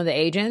killed some of the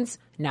agents.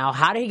 Now,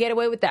 how did he get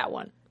away with that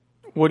one?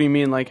 What do you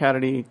mean? Like, how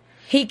did he...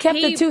 He kept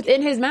the tooth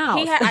in his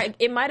mouth.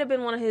 It might have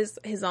been one of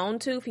his own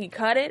tooth. He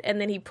cut it,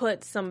 and then he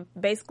put some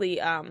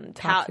basically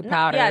toxic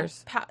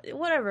powders.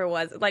 Whatever it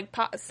was. Like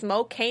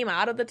smoke came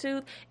out of the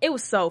tooth. It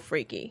was so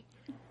freaky.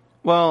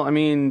 Well, I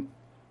mean,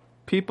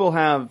 people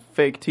have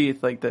fake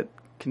teeth like that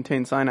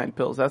contain cyanide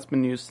pills. That's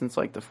been used since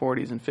like the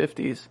 40s and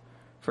 50s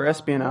for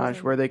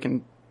espionage, where they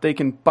can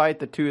bite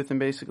the tooth and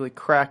basically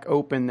crack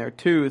open their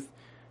tooth,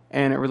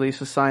 and it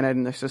releases cyanide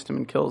in their system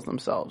and kills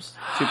themselves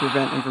to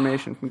prevent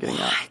information from getting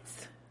out.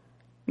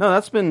 No,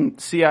 that's been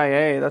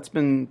CIA. That's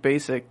been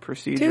basic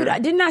procedure.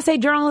 Dude, didn't I say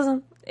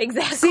journalism?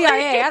 Exactly.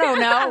 CIA, I don't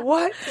know.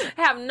 What?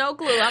 I have no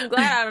clue. I'm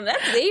glad I don't know.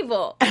 That's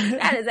evil.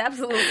 That is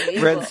absolutely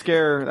evil. Red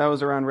Scare, that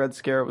was around Red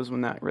Scare was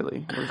when that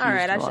really was all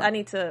right, I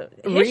need to...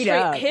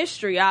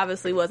 History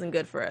obviously wasn't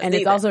good for us. And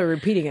it's also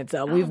repeating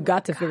itself. We've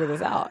got to figure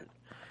this out.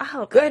 I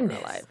hope goodness.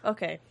 That's life.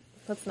 Okay.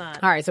 Let's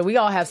not. All right, so we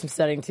all have some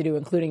studying to do,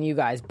 including you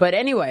guys. But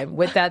anyway,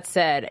 with that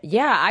said,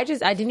 yeah, I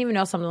didn't even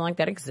know something like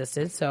that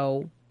existed,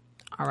 so...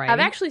 All right. I've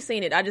actually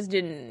seen it. I just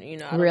didn't,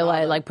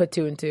 realize, like, put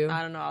two and two.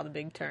 I don't know all the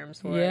big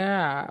terms for it.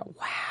 Yeah.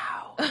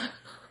 Wow.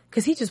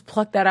 Because he just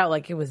plucked that out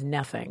like it was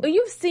nothing. Well,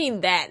 you've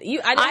seen that.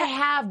 I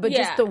have, but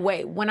just the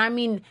way. When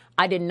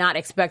I did not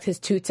expect his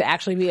tooth to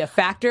actually be a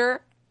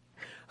factor.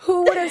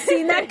 Who would have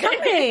seen that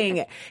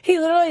coming? He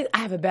literally, I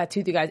have a bad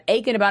tooth, you guys,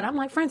 aching about it. I'm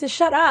like, Francis,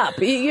 shut up.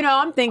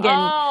 I'm thinking,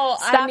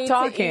 stop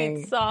talking.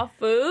 To eat soft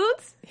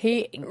foods?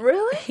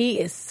 Really? He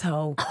is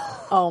so,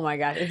 oh my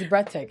gosh, it's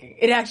breathtaking.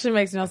 It actually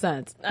makes no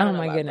sense. Oh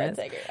my goodness.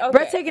 Breathtaking. Okay.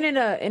 Breathtaking in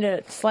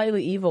a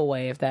slightly evil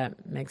way, if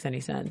that makes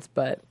any sense.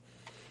 But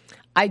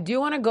I do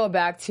want to go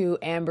back to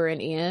Amber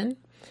and Ian.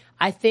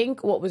 I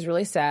think what was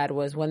really sad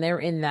was when they were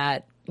in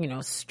that,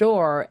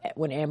 store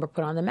when Amber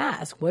put on the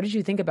mask. What did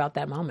you think about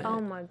that moment? Oh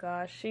my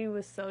gosh, she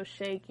was so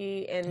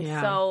shaky. And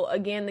so,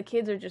 again, the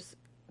kids are just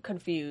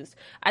confused.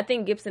 I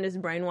think Gibson has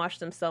brainwashed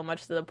them so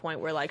much to the point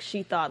where, like,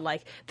 she thought,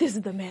 like, this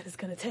is the man that's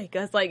going to take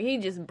us. Like, he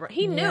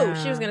knew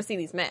she was going to see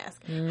these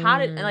masks.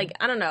 I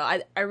don't know.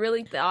 I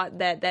really thought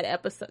that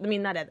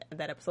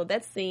episode,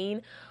 that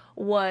scene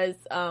was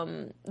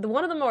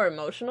one of the more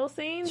emotional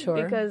scenes. Sure.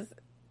 Because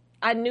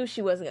I knew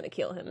she wasn't going to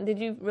kill him. Did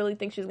you really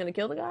think she was going to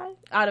kill the guy?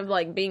 Out of,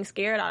 like, being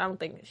scared? I don't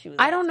think she was.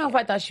 I don't know if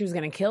I thought she was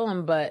going to kill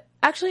him, but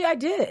actually I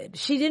did.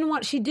 She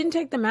didn't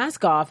take the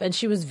mask off, and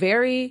she was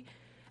very...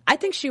 I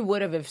think she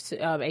would have if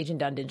Agent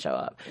Dunn didn't show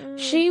up.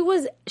 She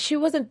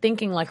wasn't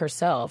thinking like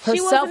herself.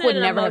 Herself would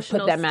never have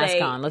put that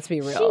mask on. Let's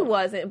be real. She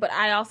wasn't, but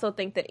I also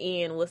think that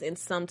Ian was in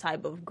some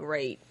type of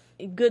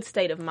good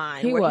state of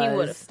mind he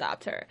would have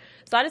stopped her.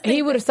 So I just think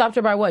he would have stopped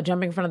her by what?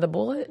 Jumping in front of the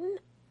bullet?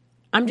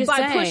 I'm just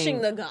saying. By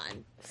pushing the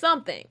gun.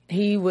 Something.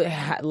 He would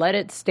let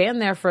it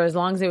stand there for as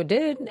long as it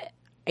did.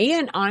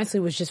 Ian honestly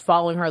was just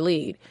following her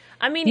lead.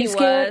 I mean, you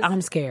scared?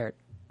 I'm scared.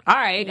 All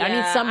right, I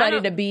need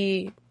somebody to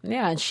be,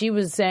 and she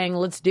was saying,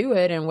 let's do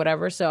it and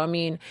whatever. So, I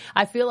mean,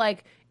 I feel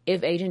like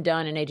if Agent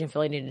Dunn and Agent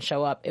Philly didn't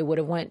show up, it would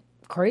have went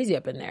crazy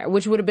up in there,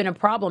 which would have been a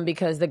problem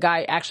because the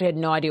guy actually had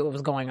no idea what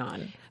was going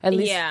on, at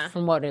least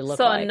from what it looked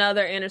like. So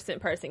another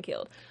innocent person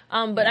killed.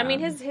 But I mean,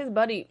 his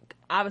buddy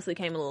obviously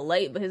came a little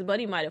late, but his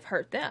buddy might have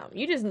hurt them.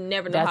 You just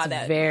never know how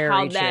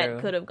that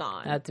could have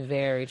gone. That's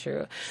very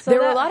true. So there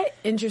were a lot of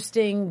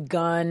interesting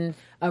gun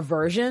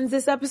aversions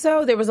this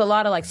episode. There was a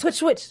lot of like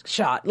switch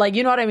shot, like,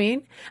 you know what I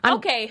mean?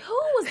 Okay, who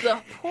was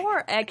the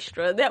poor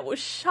extra that was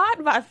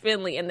shot by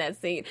Finley in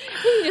that scene?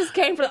 He just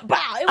came from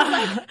bow. It was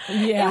like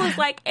it was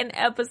like an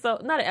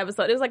episode, not an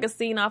episode. It was like a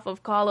scene off of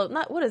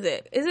what is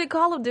it? Is it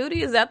Call of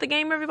Duty? Is that the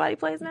game everybody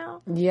plays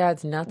now? Yeah,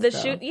 it's nuts.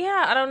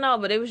 Yeah, I don't know,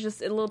 but it was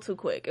just a little too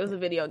quick. It was a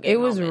video game. It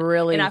was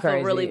really and I crazy.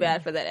 felt really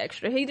bad for that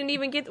extra. We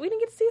didn't get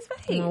to see his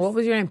face. What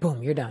was your name?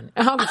 Boom, you're done.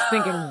 I was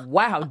thinking,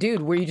 wow,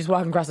 dude, were you just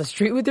walking across the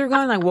street with your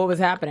gun? Like, what was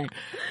happening?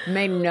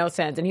 Made no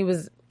sense, and he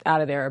was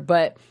out of there.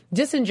 But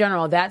just in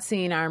general, that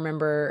scene I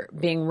remember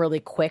being really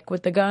quick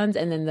with the guns,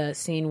 and then the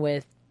scene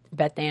with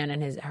Beth Ann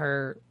and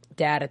her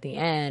dad at the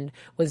end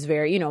was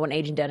very, when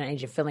Agent Dunn and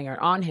Agent Finley are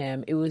on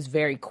him, it was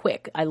very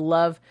quick. I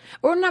love,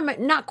 or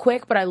not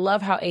quick, but I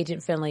love how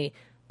Agent Finley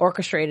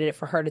orchestrated it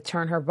for her to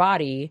turn her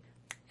body.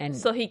 And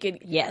so he could,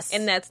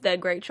 and that's that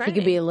great training. He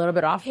could be a little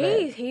bit off.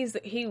 He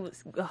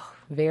was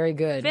very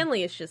good.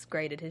 Finley is just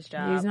great at his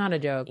job. He's not a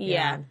joke.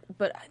 Yeah,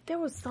 but there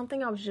was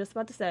something I was just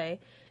about to say,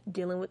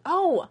 dealing with.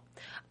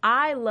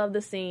 I love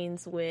the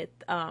scenes with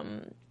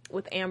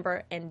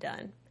Amber and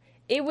Dunn.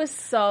 It was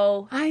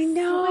so I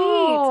know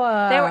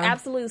sweet. They were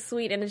absolutely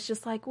sweet, and it's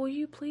just like, will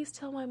you please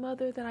tell my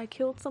mother that I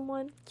killed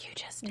someone? You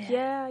just did.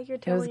 Yeah, you're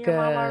telling your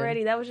mom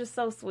already. That was just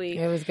so sweet.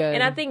 It was good.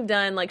 And I think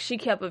Dunn, like, she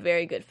kept a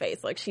very good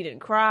face. Like, she didn't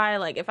cry.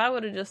 Like, if I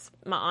would have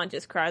my aunt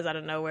just cries out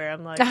of nowhere,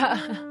 I'm like,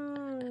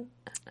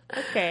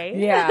 okay.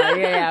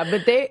 Yeah.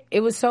 But it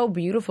was so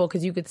beautiful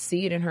because you could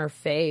see it in her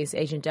face,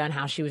 Agent Dunn,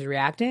 how she was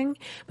reacting,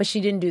 but she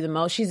didn't do the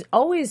most. She's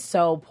always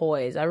so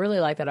poised. I really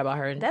like that about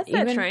her. That's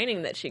that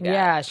training that she got.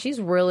 Yeah,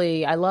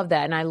 I love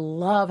that. And I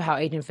love how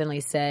Agent Finley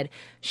said,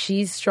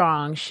 she's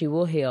strong, she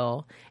will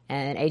heal.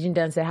 And Agent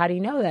Dunn said, how do you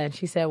know that? And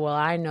she said, well,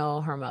 I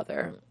know her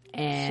mother.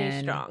 And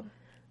she's strong.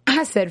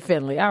 I said,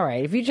 Finley, all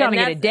right, if you're trying to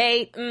get a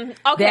date,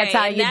 that's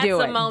how you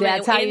do it.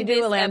 That's how you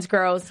do it, Lance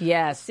Girls.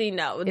 Yes. See,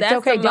 no, it's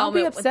okay. Don't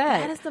be upset.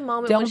 That is the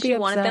moment when she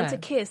wanted them to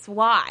kiss.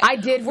 Why? I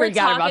did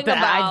forget about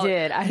that. I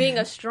did. Being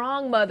a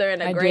strong mother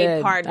and a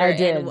great partner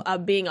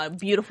and being a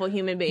beautiful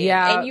human being.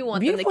 Yeah, and you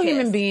want them to kiss. Beautiful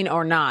human being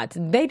or not,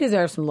 they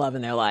deserve some love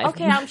in their life.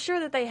 Okay, I'm sure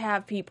that they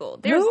have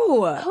people.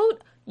 Who?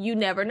 You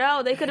never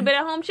know. They could have been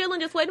at home chilling,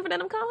 just waiting for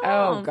them to come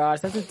home. Oh, gosh,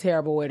 that's a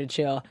terrible way to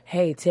chill.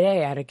 Hey,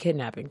 today I had a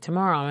kidnapping.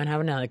 Tomorrow I'm going to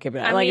have another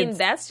kidnapping. I mean,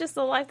 that's just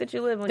the life that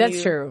you live when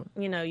true.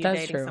 You're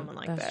dating someone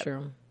like that. That's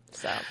true.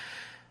 So.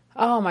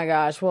 Oh, my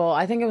gosh. Well,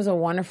 I think it was a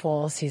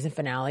wonderful season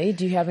finale.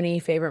 Do you have any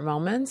favorite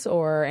moments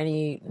or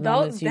any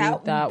moments you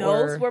thought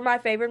those were my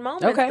favorite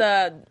moments. Okay.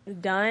 The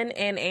Dunn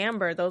and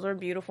Amber, those were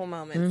beautiful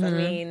moments. I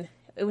mean,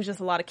 it was just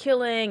a lot of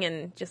killing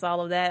and just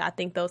all of that. I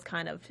think those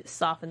kind of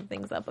softened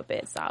things up a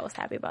bit, so I was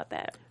happy about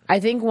that.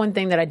 I think one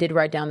thing that I did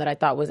write down that I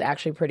thought was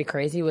actually pretty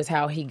crazy was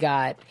how he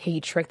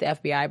tricked the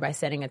FBI by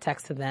sending a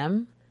text to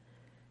them.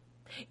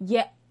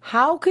 Yeah.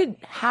 How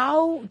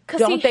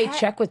don't they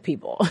check with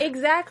people?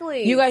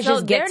 Exactly. You guys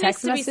just get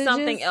text there needs to be messages?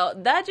 something else.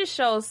 That just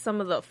shows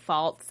some of the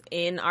faults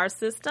in our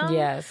system.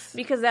 Yes.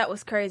 Because that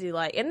was crazy.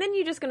 Like, and then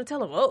you're just going to tell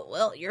them, oh,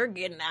 well, you're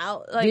getting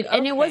out. Like,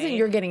 and it wasn't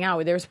you're getting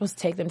out. They were supposed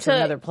to take them to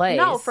another place.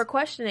 No, for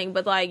questioning.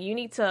 But, like, you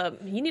need to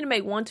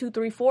make 1, 2,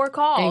 3, 4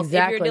 calls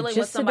exactly. if you're dealing just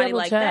with somebody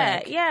like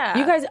that. Yeah.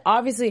 You guys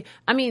obviously,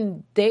 I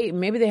mean,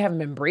 maybe they haven't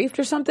been briefed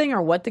or something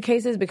or what the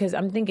case is, because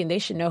I'm thinking they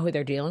should know who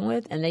they're dealing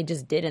with, and they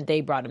just didn't.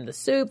 They brought him the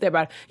soup.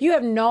 You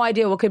have no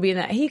idea what could be in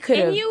that. He could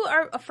have. And you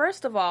are,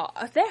 first of all,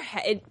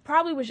 it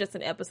probably was just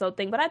an episode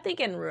thing, but I think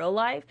in real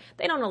life,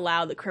 they don't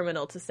allow the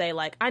criminal to say,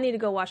 like, I need to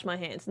go wash my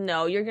hands.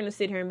 No, you're going to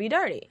sit here and be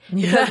dirty.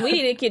 Because we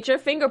need to get your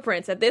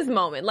fingerprints at this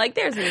moment. Like,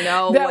 there's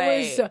no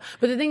way.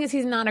 But the thing is,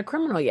 he's not a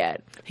criminal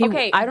yet.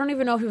 I don't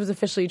even know if he was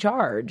officially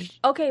charged.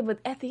 Okay, but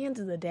at the end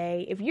of the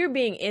day, if you're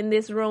being in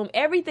this room,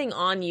 everything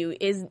on you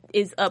is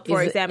up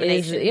for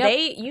examination.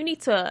 Yep. You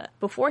need to,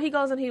 before he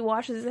goes and he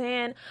washes his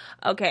hand,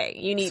 okay,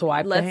 you need,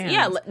 swipe the hand.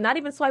 Yeah, not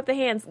even swipe the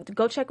hands.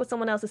 Go check with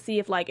someone else to see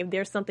if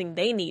there's something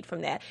they need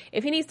from that.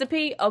 If he needs to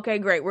pee, okay,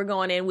 great, we're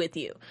going in with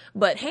you.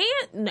 But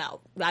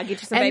no, I'll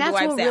get you some baby wipes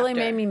after. And that's what really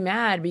made me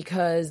mad,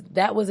 because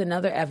that was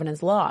another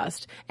evidence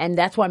lost. And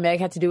that's why Meg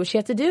had to do what she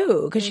had to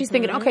do. Because she's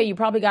thinking, okay, you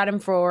probably got him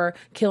for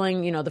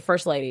killing, the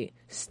first lady.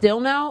 Still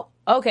no?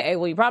 Okay,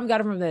 well, you probably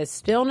got him from this.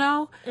 Still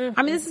no?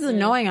 I mean, this is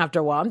annoying after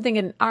a while. I'm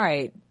thinking, all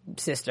right,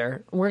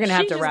 sister, we're going to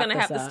have to wrap this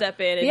up. She's just going to have to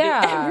step in and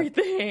do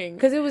everything.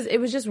 Because it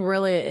was just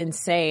really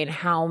insane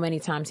how many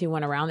times he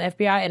went around the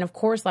FBI. And of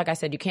course, like I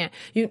said,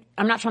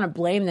 I'm not trying to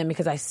blame them,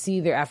 because I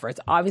see their efforts.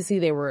 Obviously,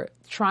 they were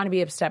trying to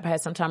be a step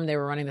ahead. Sometimes they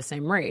were running the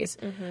same race.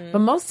 But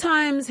most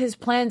times his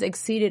plans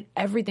exceeded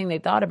everything they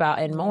thought about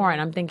and more.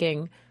 And I'm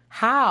thinking,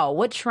 how?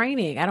 What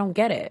training? I don't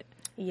get it.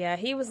 Yeah,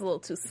 he was a little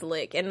too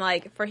slick. And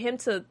for him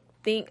to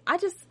think,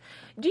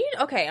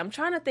 I'm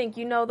trying to think,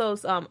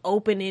 those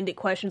open-ended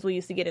questions we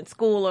used to get in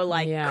school,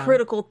 or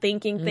critical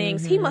thinking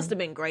things. He must have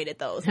been great at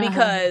those,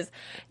 because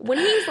when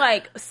he's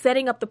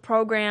setting up the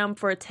program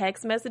for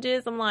text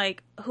messages, I'm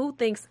like, who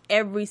thinks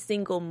every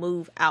single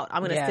move out?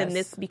 I'm going to send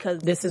this because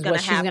this is going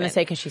to happen. She's going to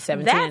say because she's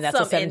 17, and that's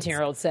what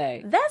 17-year-olds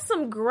say. That's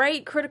some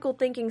great critical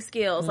thinking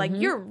skills.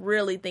 You're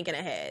really thinking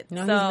ahead.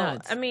 No, he's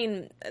nuts. I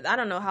mean, I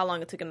don't know how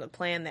long it took him to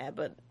plan that,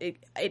 but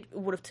it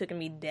would have taken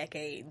me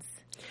decades.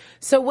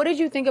 So what did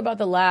you think about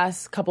the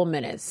last couple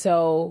minutes?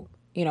 So,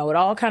 it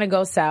all kind of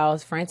goes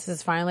south. Francis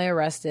is finally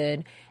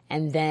arrested,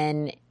 and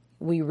then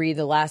we read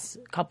the last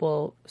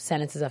couple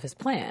sentences of his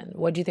plan.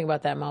 What do you think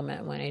about that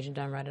moment when Agent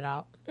Dunn read it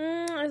out? It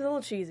was a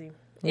little cheesy.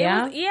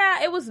 Yeah?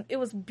 It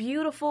was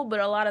beautiful, but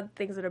a lot of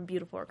things that are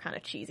beautiful are kind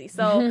of cheesy.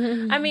 So,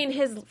 I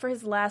mean, for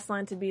his last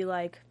line to be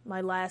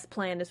my last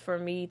plan is for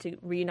me to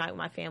reunite with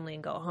my family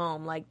and go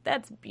home.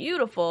 That's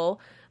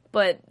beautiful,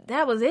 but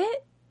that was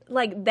it?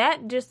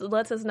 That just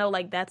lets us know,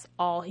 that's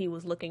all he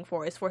was looking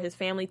for, is for his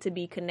family to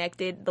be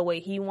connected the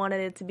way he wanted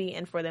it to be,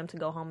 and for them to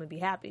go home and be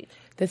happy.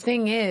 The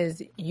thing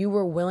is, you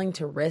were willing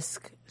to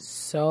risk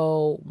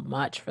so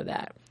much for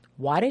that.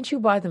 Why didn't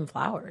you buy them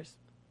flowers?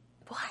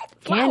 What?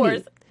 Candy.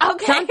 Flowers?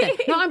 Okay. Something.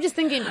 No, I'm just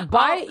thinking,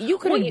 you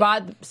could have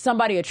bought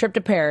somebody a trip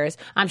to Paris.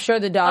 I'm sure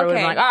the daughter was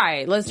like, all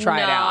right, let's try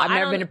it out. I've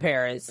never been to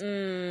Paris.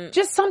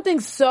 Just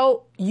something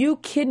you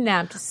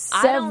kidnapped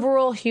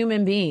several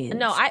human beings.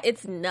 No,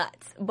 it's nuts.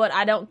 But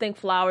I don't think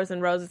flowers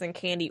and roses and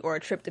candy or a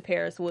trip to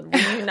Paris would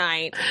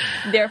reunite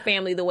their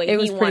family the way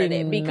he wanted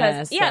it.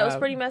 Because, it was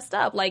pretty messed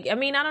up. I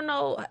don't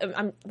know.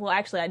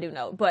 Actually, I do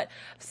know. But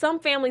some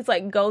families,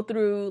 go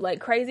through,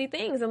 crazy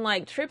things.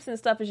 And, trips and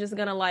stuff is just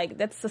going to,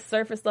 that's the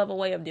surface level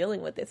way of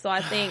dealing with it. So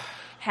I think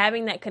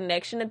having that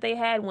connection that they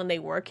had when they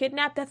were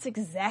kidnapped, that's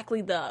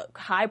exactly the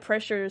high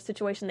pressure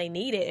situation they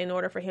needed in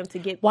order for him to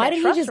get. Why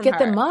didn't he just get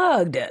them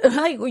mugged?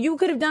 You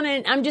could have done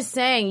it. I'm just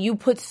saying, you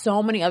put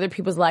so many other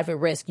people's life at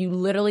risk. You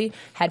literally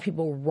had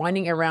people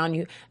running around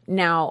you.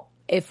 Now,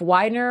 if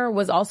Widener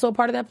was also a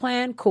part of that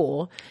plan,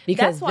 cool.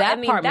 Because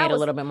that part made a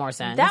little bit more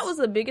sense. That was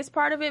the biggest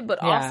part of it, but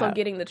also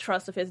getting the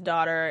trust of his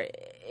daughter,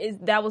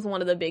 that was one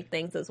of the big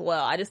things as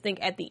well. I just think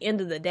at the end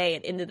of the day,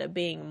 it ended up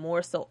being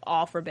more so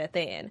all for Beth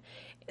Ann.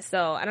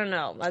 So, I don't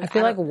know. I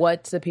feel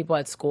what's the people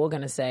at school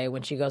going to say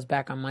when she goes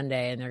back on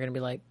Monday, and they're going to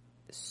be like,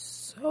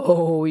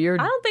 so your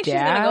dad? I don't think she's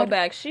going to go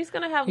back. She's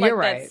going to have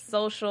that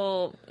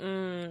social.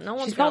 No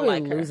one's going to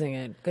like her. She's probably losing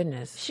it.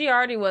 Goodness. She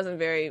already wasn't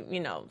very,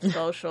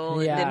 social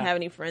and didn't have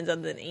any friends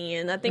other than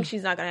Ian. I think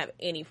she's not going to have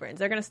any friends.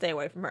 They're going to stay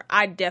away from her.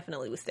 I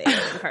definitely would stay away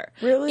from her.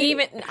 Really?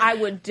 I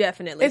would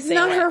definitely. It's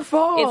not her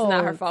fault. It's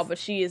not her fault, but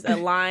she is a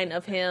line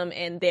of him,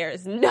 and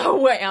there's no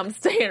way I'm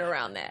staying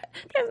around that.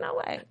 There's no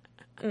way.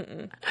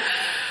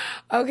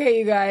 Okay,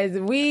 you guys,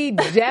 we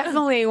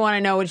definitely want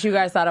to know what you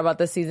guys thought about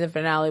the season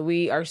finale.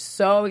 We are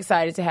so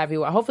excited to have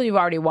you. Hopefully you've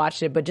already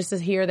watched it, but just to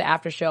hear the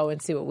after show and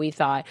see what we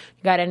thought.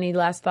 You got any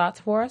last thoughts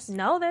for us?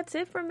 No, that's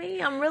it for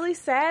me. I'm really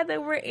sad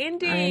that we're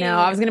ending. I know.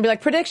 I was going to be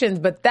predictions,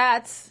 but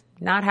that's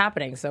not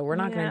happening, so we're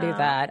not going to do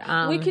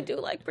that. We could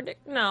do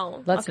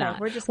No. Let's not.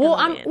 We're just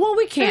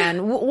we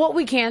can. What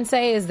we can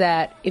say is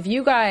that if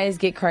you guys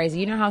get crazy,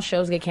 you know how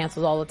shows get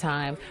canceled all the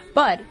time,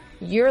 but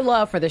your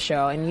love for the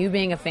show and you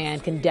being a fan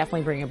can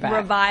definitely bring it back.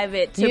 Revive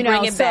it to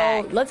bring it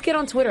back. Let's get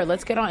on Twitter.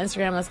 Let's get on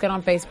Instagram. Let's get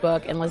on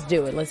Facebook. And let's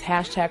do it. Let's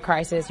hashtag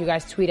Crisis. You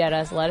guys tweet at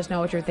us. Let us know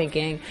what you're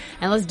thinking.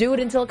 And let's do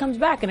it until it comes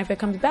back. And if it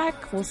comes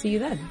back, we'll see you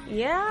then.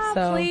 Yeah,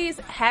 please.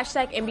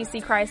 Hashtag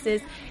NBC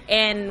Crisis.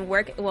 And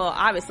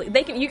obviously,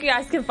 you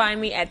guys can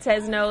find me at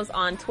Tesnos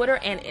on Twitter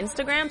and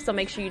Instagram. So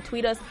make sure you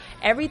tweet us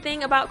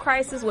everything about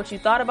Crisis, what you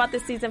thought about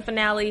this season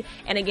finale.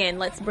 And again,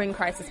 let's bring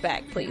Crisis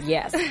back, please.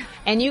 Yes.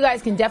 And you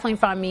guys can definitely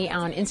find me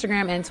on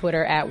Instagram and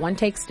Twitter at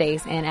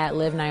OneTakeStace and at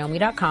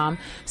LiveNaomi.com.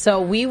 So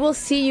we will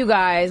see you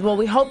guys. Well,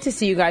 we hope to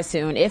see you guys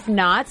soon. If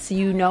not,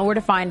 you know where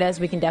to find us.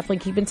 We can definitely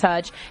keep in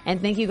touch.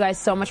 And thank you guys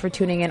so much for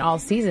tuning in all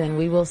season.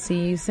 We will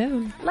see you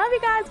soon. Love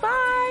you guys.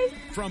 Bye.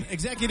 From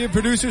executive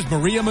producers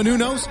Maria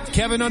Menounos,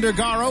 Kevin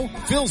Undergaro,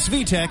 Phil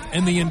Svitek,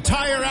 and the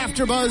entire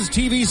AfterBuzz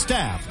TV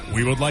staff,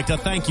 we would like to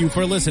thank you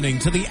for listening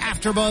to the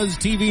AfterBuzz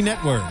TV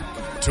Network.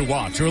 To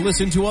watch or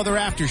listen to other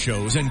after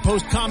shows and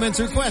post comments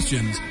or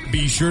questions,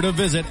 be sure to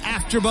visit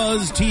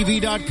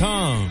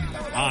AfterBuzzTV.com.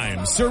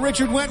 I'm Sir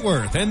Richard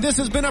Wentworth, and this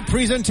has been a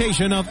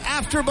presentation of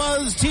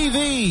AfterBuzz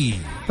TV.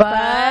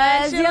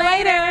 Buzz you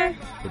later.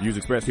 The views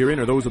expressed herein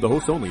are those of the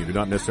hosts only and do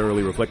not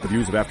necessarily reflect the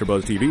views of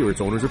AfterBuzz TV or its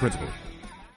owners or principals.